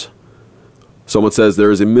Mars. Someone says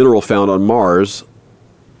there is a mineral found on Mars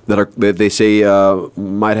that they say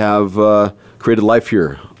might have created life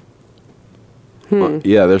here.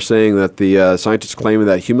 They're saying that the scientists claiming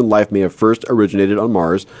that human life may have first originated on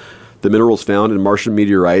Mars. The mineral is found in Martian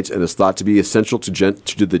meteorites and is thought to be essential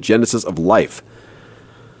to the genesis of life.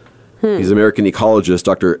 He's an American ecologist,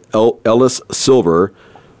 Dr. Ellis Silver.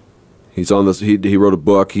 He's on this. He wrote a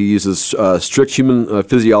book. He uses strict human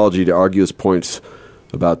physiology to argue his points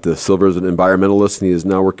about this. Silver is an environmentalist, and he is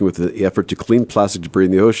now working with the effort to clean plastic debris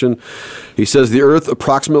in the ocean. He says the Earth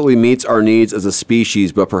approximately meets our needs as a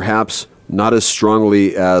species, but perhaps not as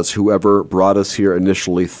strongly as whoever brought us here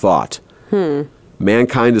initially thought.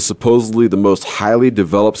 Mankind is supposedly the most highly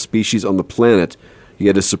developed species on the planet,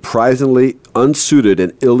 yet is surprisingly unsuited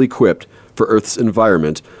and ill-equipped for Earth's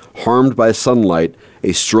environment, harmed by sunlight,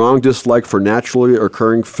 a strong dislike for naturally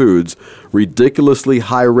occurring foods, ridiculously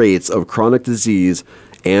high rates of chronic disease,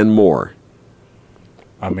 and more.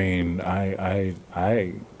 I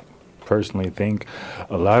personally think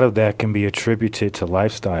a lot of that can be attributed to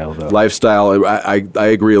lifestyle, though. Lifestyle, I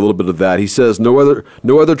agree a little bit of that. He says no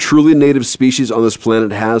other truly native species on this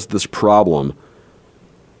planet has this problem.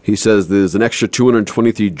 He says there's an extra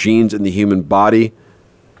 223 genes in the human body,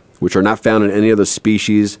 which are not found in any other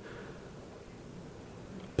species.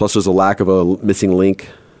 Plus, there's a lack of a missing link.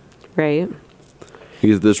 Right.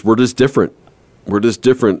 We're just different. We're just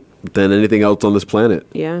different than anything else on this planet.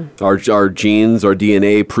 Yeah. Our genes, our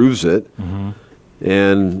DNA proves it,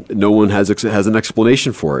 and no one has an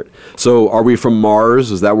explanation for it. So, are we from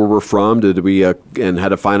Mars? Is that where we're from? Did we and had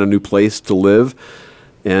to find a new place to live?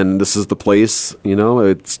 And this is the place.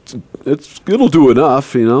 It'll do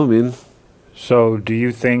enough. So, do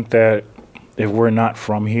you think that if we're not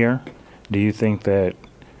from here, do you think that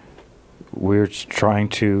we're trying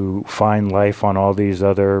to find life on all these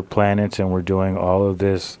other planets and we're doing all of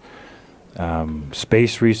this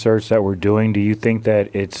space research that we're doing? Do you think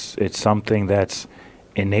that it's something that's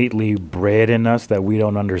innately bred in us that we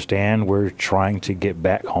don't understand? We're trying to get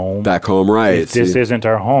back home. Back home, right. If this isn't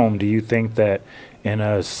our home, do you think that in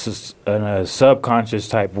a subconscious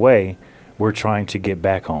type way, we're trying to get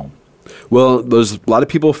back home? Well, there's a lot of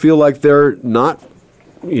people feel like they're not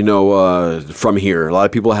from here. A lot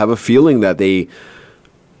of people have a feeling that they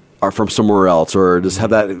are from somewhere else, or just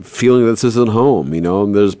have that feeling that this isn't home,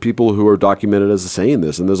 and there's people who are documented as saying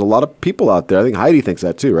this, and there's a lot of people out there. I think Heidi thinks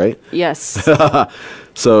that too, right? Yes.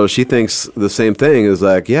 So she thinks the same thing. Is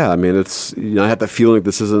like, yeah, I mean, it's, I have that feeling like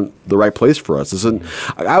this isn't the right place for us.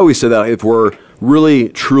 I always say that if we're really,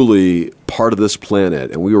 truly part of this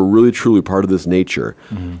planet, and we were really, truly part of this nature,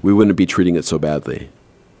 we wouldn't be treating it so badly.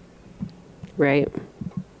 Right.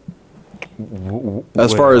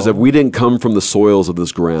 As far as if we didn't come from the soils of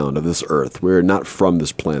this ground, of this earth, we're not from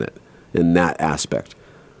this planet in that aspect.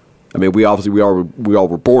 I mean, we all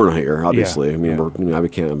were born here, obviously. Yeah, I mean,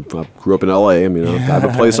 I grew up in L.A. I mean, I have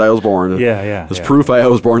a place I was born. There's proof I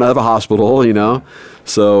was born out of a hospital.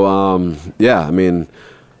 So I mean.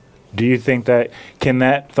 Do you think can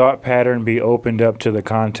that thought pattern be opened up to the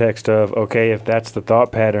context of, okay, if that's the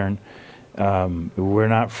thought pattern, we're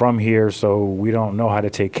not from here, so we don't know how to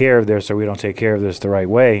take care of this, or we don't take care of this the right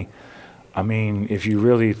way. I mean, if you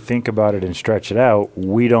really think about it and stretch it out,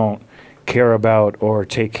 we don't care about or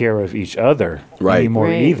take care of each other anymore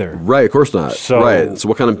either. Right, of course not. So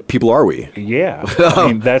what kind of people are we? Yeah.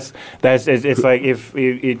 I mean, it's like if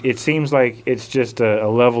it seems like it's just a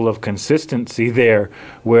level of consistency there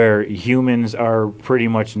where humans are pretty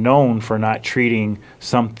much known for not treating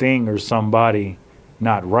something or somebody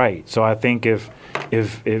not right. So I think if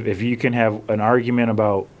you can have an argument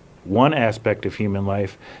about one aspect of human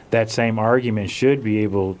life, that same argument should be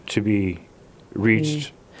able to be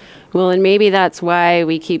reached. Well, and maybe that's why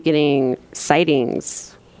we keep getting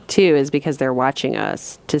sightings too, is because they're watching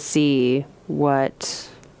us to see what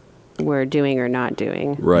we're doing or not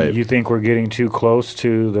doing. Right. You think we're getting too close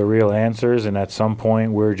to the real answers, and at some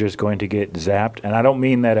point we're just going to get zapped? And I don't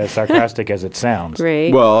mean that as sarcastic as it sounds.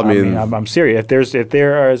 Right. Well, I mean I'm serious. If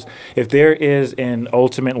there is an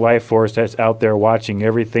ultimate life force that's out there watching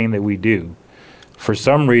everything that we do, for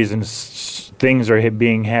some reason things are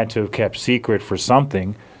being had to have kept secret for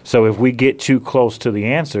something. So if we get too close to the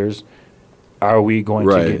answers, are we going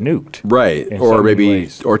to get nuked? Right. Or maybe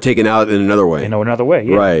or taken out in another way. In another way,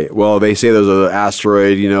 yeah. Right. Well, they say there's an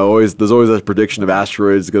asteroid, there's always a prediction of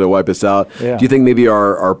asteroids going to wipe us out. Yeah. Do you think maybe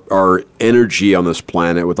our energy on this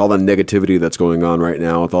planet, with all the negativity that's going on right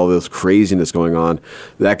now, with all this craziness going on,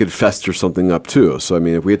 that could fester something up too? So, I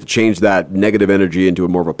mean, if we have to change that negative energy into a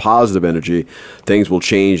more of a positive energy, things will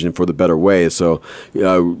change and for the better way. So,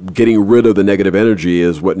 getting rid of the negative energy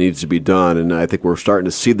is what needs to be done. And I think we're starting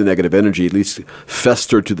to see the negative energy at least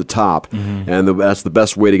fester to the top, and that's the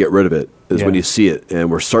best way to get rid of it is when you see it,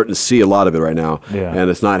 and we're starting to see a lot of it right now, and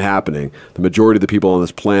it's not happening. The majority of the people on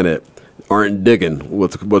this planet aren't digging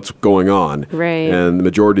what's going on, right? And the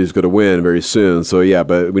majority is going to win very soon. So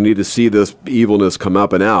but we need to see this evilness come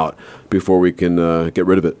up and out before we can get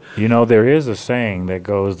rid of it. There is a saying that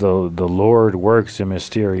goes, the Lord works in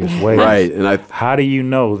mysterious ways. Right. And how do you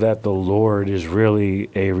know that the Lord is really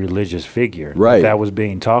a religious figure? Right. That was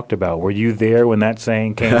being talked about. Were you there when that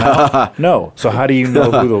saying came out? No. So how do you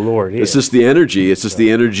know who the Lord is? It's just the energy. It's just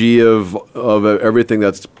the energy of everything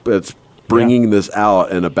that's bringing this out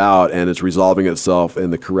and about, and it's resolving itself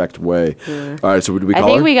in the correct way. Yeah. All right, so do we call her?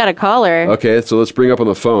 I think we got a caller. Okay, so let's bring up on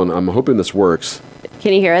the phone. I'm hoping this works.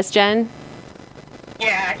 Can you hear us, Jen?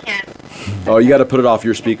 Yeah, I can. Oh, you got to put it off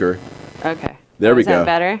your speaker. Okay. There we go. Is that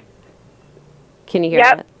better? Can you hear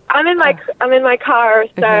Yep. that? I'm in my car,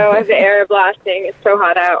 so I have the air blasting. It's so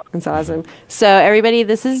hot out. That's awesome. So everybody,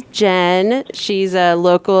 this is Jen. She's a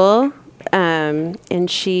local, and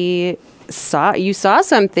you saw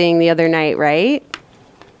something the other night, right?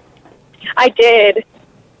 I did.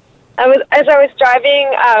 As I was driving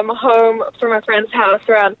home from a friend's house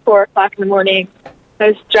around 4:00 in the morning. I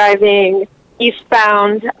was driving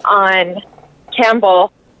eastbound on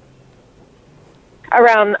Campbell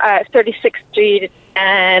around 36th Street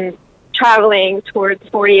and traveling towards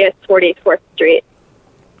 40th, 44th Street.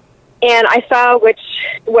 And I saw what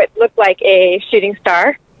looked like a shooting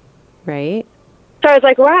star. Right. So I was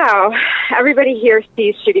like, wow, everybody here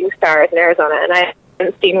sees shooting stars in Arizona, and I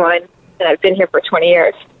haven't seen one, and I've been here for 20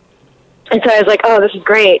 years. And so I was like, oh, this is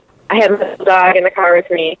great. I had my dog in the car with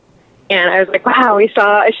me, and I was like, wow, we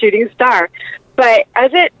saw a shooting star. But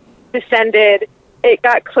as it descended, it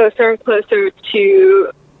got closer and closer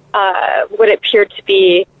to what appeared to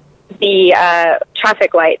be the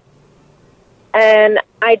traffic light. And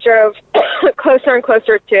I drove closer and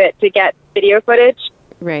closer to it to get video footage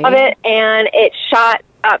of it, and it shot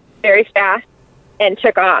up very fast and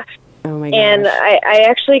took off. Oh my gosh. And I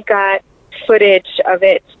actually got footage of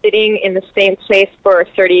it sitting in the same place for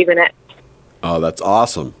 30 minutes. Oh, that's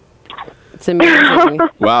awesome. It's amazing.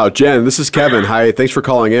 Wow, Jen, this is Kevin. Hi, thanks for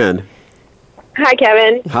calling in. Hi,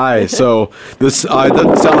 Kevin. Hi. So this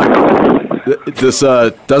doesn't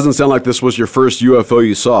sound like this was your first UFO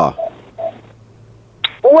you saw.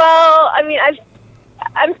 Well, I mean,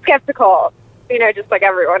 I'm skeptical, just like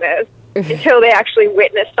everyone is, until they actually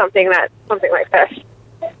witness something like this.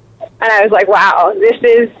 And I was like, wow, this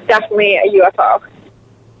is definitely a UFO.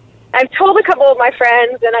 I've told a couple of my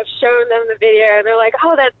friends, and I've shown them the video, and they're like,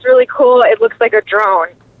 oh, that's really cool. It looks like a drone.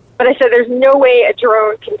 But I said, there's no way a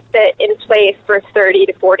drone can sit in place for 30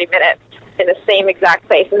 to 40 minutes in the same exact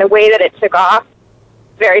place. And the way that it took off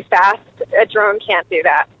very fast, a drone can't do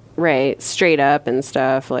that. Right, straight up and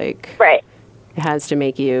stuff. Right. It has to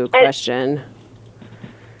make you question.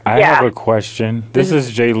 I have a question. This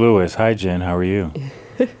is Jay Lewis. Hi, Jen. How are you?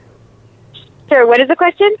 Sir, what is the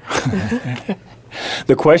question?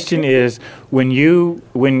 The question is, when you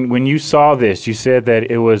saw this, you said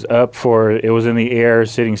that it was in the air,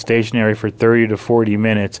 sitting stationary for 30 to 40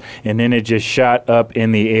 minutes, and then it just shot up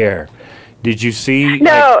in the air. Did you see?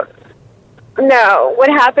 No. What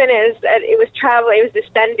happened is that it was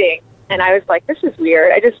descending, and I was like, this is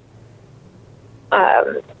weird.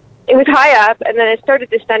 It was high up, and then it started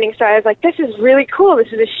descending, so I was like, this is really cool.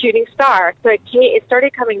 This is a shooting star. So it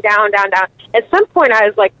started coming down, down, down. At some point, I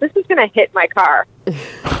was like, this is going to hit my car.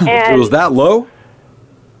 And It was that low?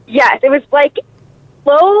 Yes, it was like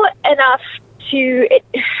low enough to,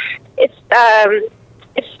 it's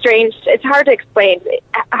strange. It's hard to explain.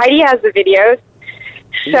 Heidi has the videos.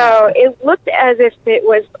 So it looked as if it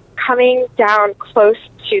was coming down close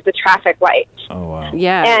to the traffic light. Oh, wow.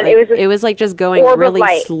 Yeah, and it was like just going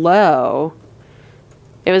really slow.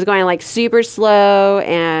 It was going like super slow,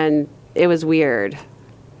 and it was weird.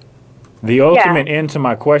 The ultimate end to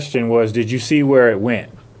my question was, did you see where it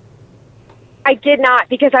went? I did not,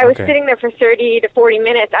 because I was sitting there for 30 to 40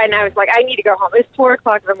 minutes, and I was like, I need to go home. It was 4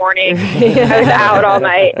 o'clock in the morning. I was out all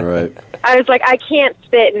night. Right. I was like, I can't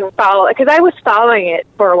sit and follow it, because I was following it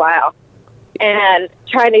for a while and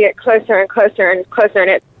trying to get closer and closer and closer,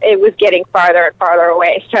 and it was getting farther and farther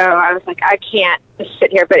away. So I was like, I can't just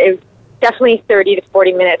sit here. But it was definitely 30 to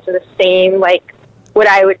 40 minutes in the same, like, what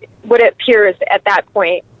appears at that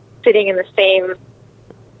point, sitting in the same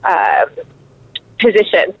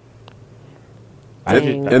position.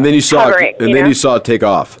 And then you saw hovering, you saw it take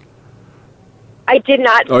off. I did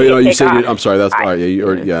not. Oh, see it you take said off. I'm sorry. That's all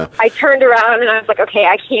right. Yeah. I turned around and I was like, okay,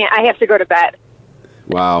 I can't. I have to go to bed.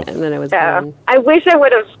 Wow. And then it was. I wish I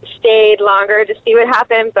would have stayed longer to see what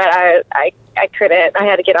happened, but I couldn't. I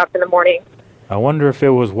had to get up in the morning. I wonder if it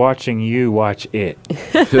was watching you watch it.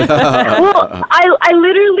 Well, I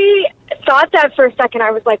literally thought that for a second.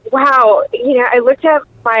 I was like, wow. I looked at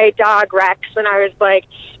my dog Rex and I was like,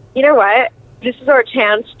 you know what? This is our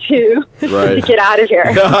chance to get out of here.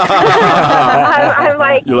 I'm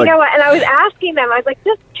like, you know what? And I was asking them, I was like,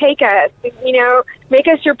 just take us, make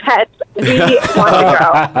us your pets. We want to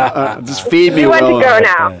go. Just feed me. We want to go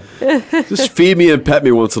now. Just feed me and pet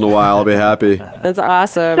me once in a while. I'll be happy. That's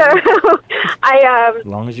awesome. So as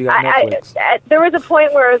long as you got Netflix. There was a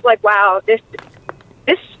point where I was like, wow, this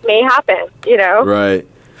may happen, Right.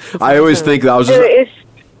 I always think that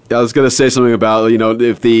I was going to say something about,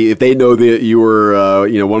 if they know that you were,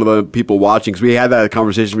 one of the people watching, because we had that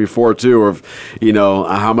conversation before, too, of,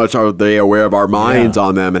 how much are they aware of our minds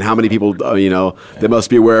on them, and how many people, they must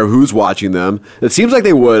be aware of who's watching them. It seems like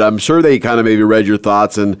they would. I'm sure they kind of maybe read your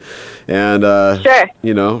thoughts, and sure.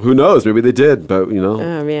 Who knows? Maybe they did, but,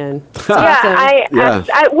 Oh, man.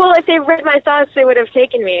 Well, if they read my thoughts, they would have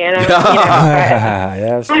taken me. And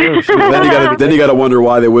that's true. Then you got to wonder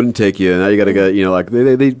why they wouldn't take you. And now you got to get,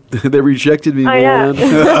 they rejected me, man.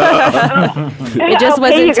 It just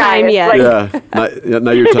wasn't time yet.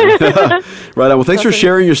 Not your time. Right on. Well, thanks for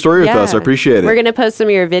sharing your story with us. I appreciate it. We're going to post some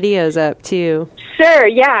of your videos up, too. Sure,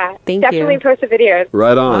 yeah. Definitely post the videos.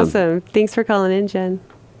 Right on. Awesome. Thanks for calling in, Jen.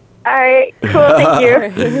 All right, cool. Thank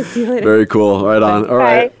you. See you later. Very cool. Right on. All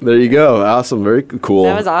right. There you go. Awesome. Very cool.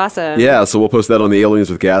 That was awesome. Yeah, so we'll post that on the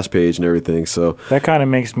Aliens with Gas page and everything. So that kind of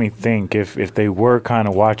makes me think if they were kind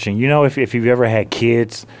of watching, if you've ever had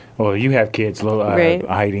kids, well, you have kids,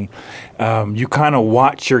 Heidi, you kind of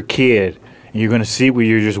watch your kid. And you're going to see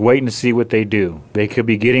you're just waiting to see what they do. They could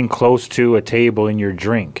be getting close to a table in your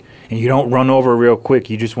drink. And you don't run over real quick.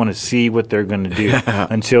 You just want to see what they're going to do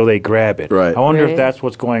until they grab it. Right. I wonder if that's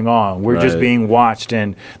what's going on. We're just being watched,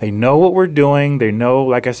 and they know what we're doing. They know,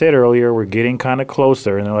 like I said earlier, we're getting kind of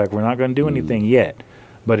closer, and they're like, we're not going to do anything yet.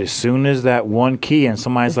 But as soon as that one key and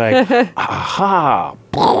somebody's like, aha,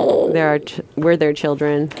 we're their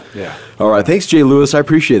children. Yeah. All right. Thanks, Jay Lewis. I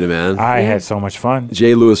appreciate it, man. I had so much fun.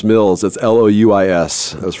 Jay Lewis Mills. That's Louis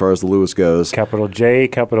as far as the Lewis goes. Capital J,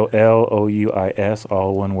 capital Louis,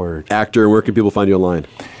 all one word. Actor. Where can people find you online?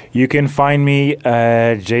 You can find me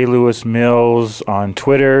at J. Lewis Mills on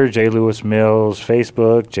Twitter, J. Lewis Mills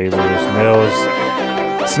Facebook, J. Lewis Mills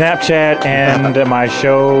Snapchat, and my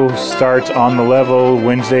show starts on the level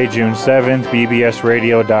Wednesday, June 7th,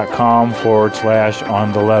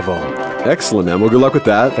 bbsradio.com/on the level. Excellent, man. Well, good luck with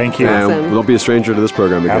that. Thank you. And Awesome. don't be a stranger to this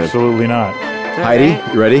program again. Absolutely not. Heidi,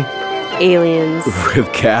 you ready? Aliens.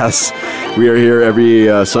 With Cass. We are here every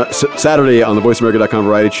Saturday on the VoiceAmerica.com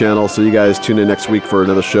Variety Channel, so you guys tune in next week for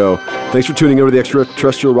another show. Thanks for tuning in to the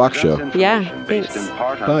Extraterrestrial Rock Show. Yeah, thanks.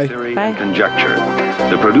 Bye. Bye. Conjecture.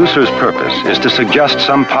 The producer's purpose is to suggest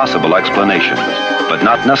some possible explanations, but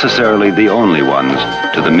not necessarily the only ones,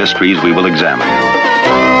 to the mysteries we will examine.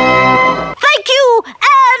 Thank you,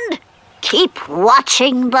 and keep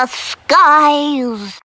watching the skies.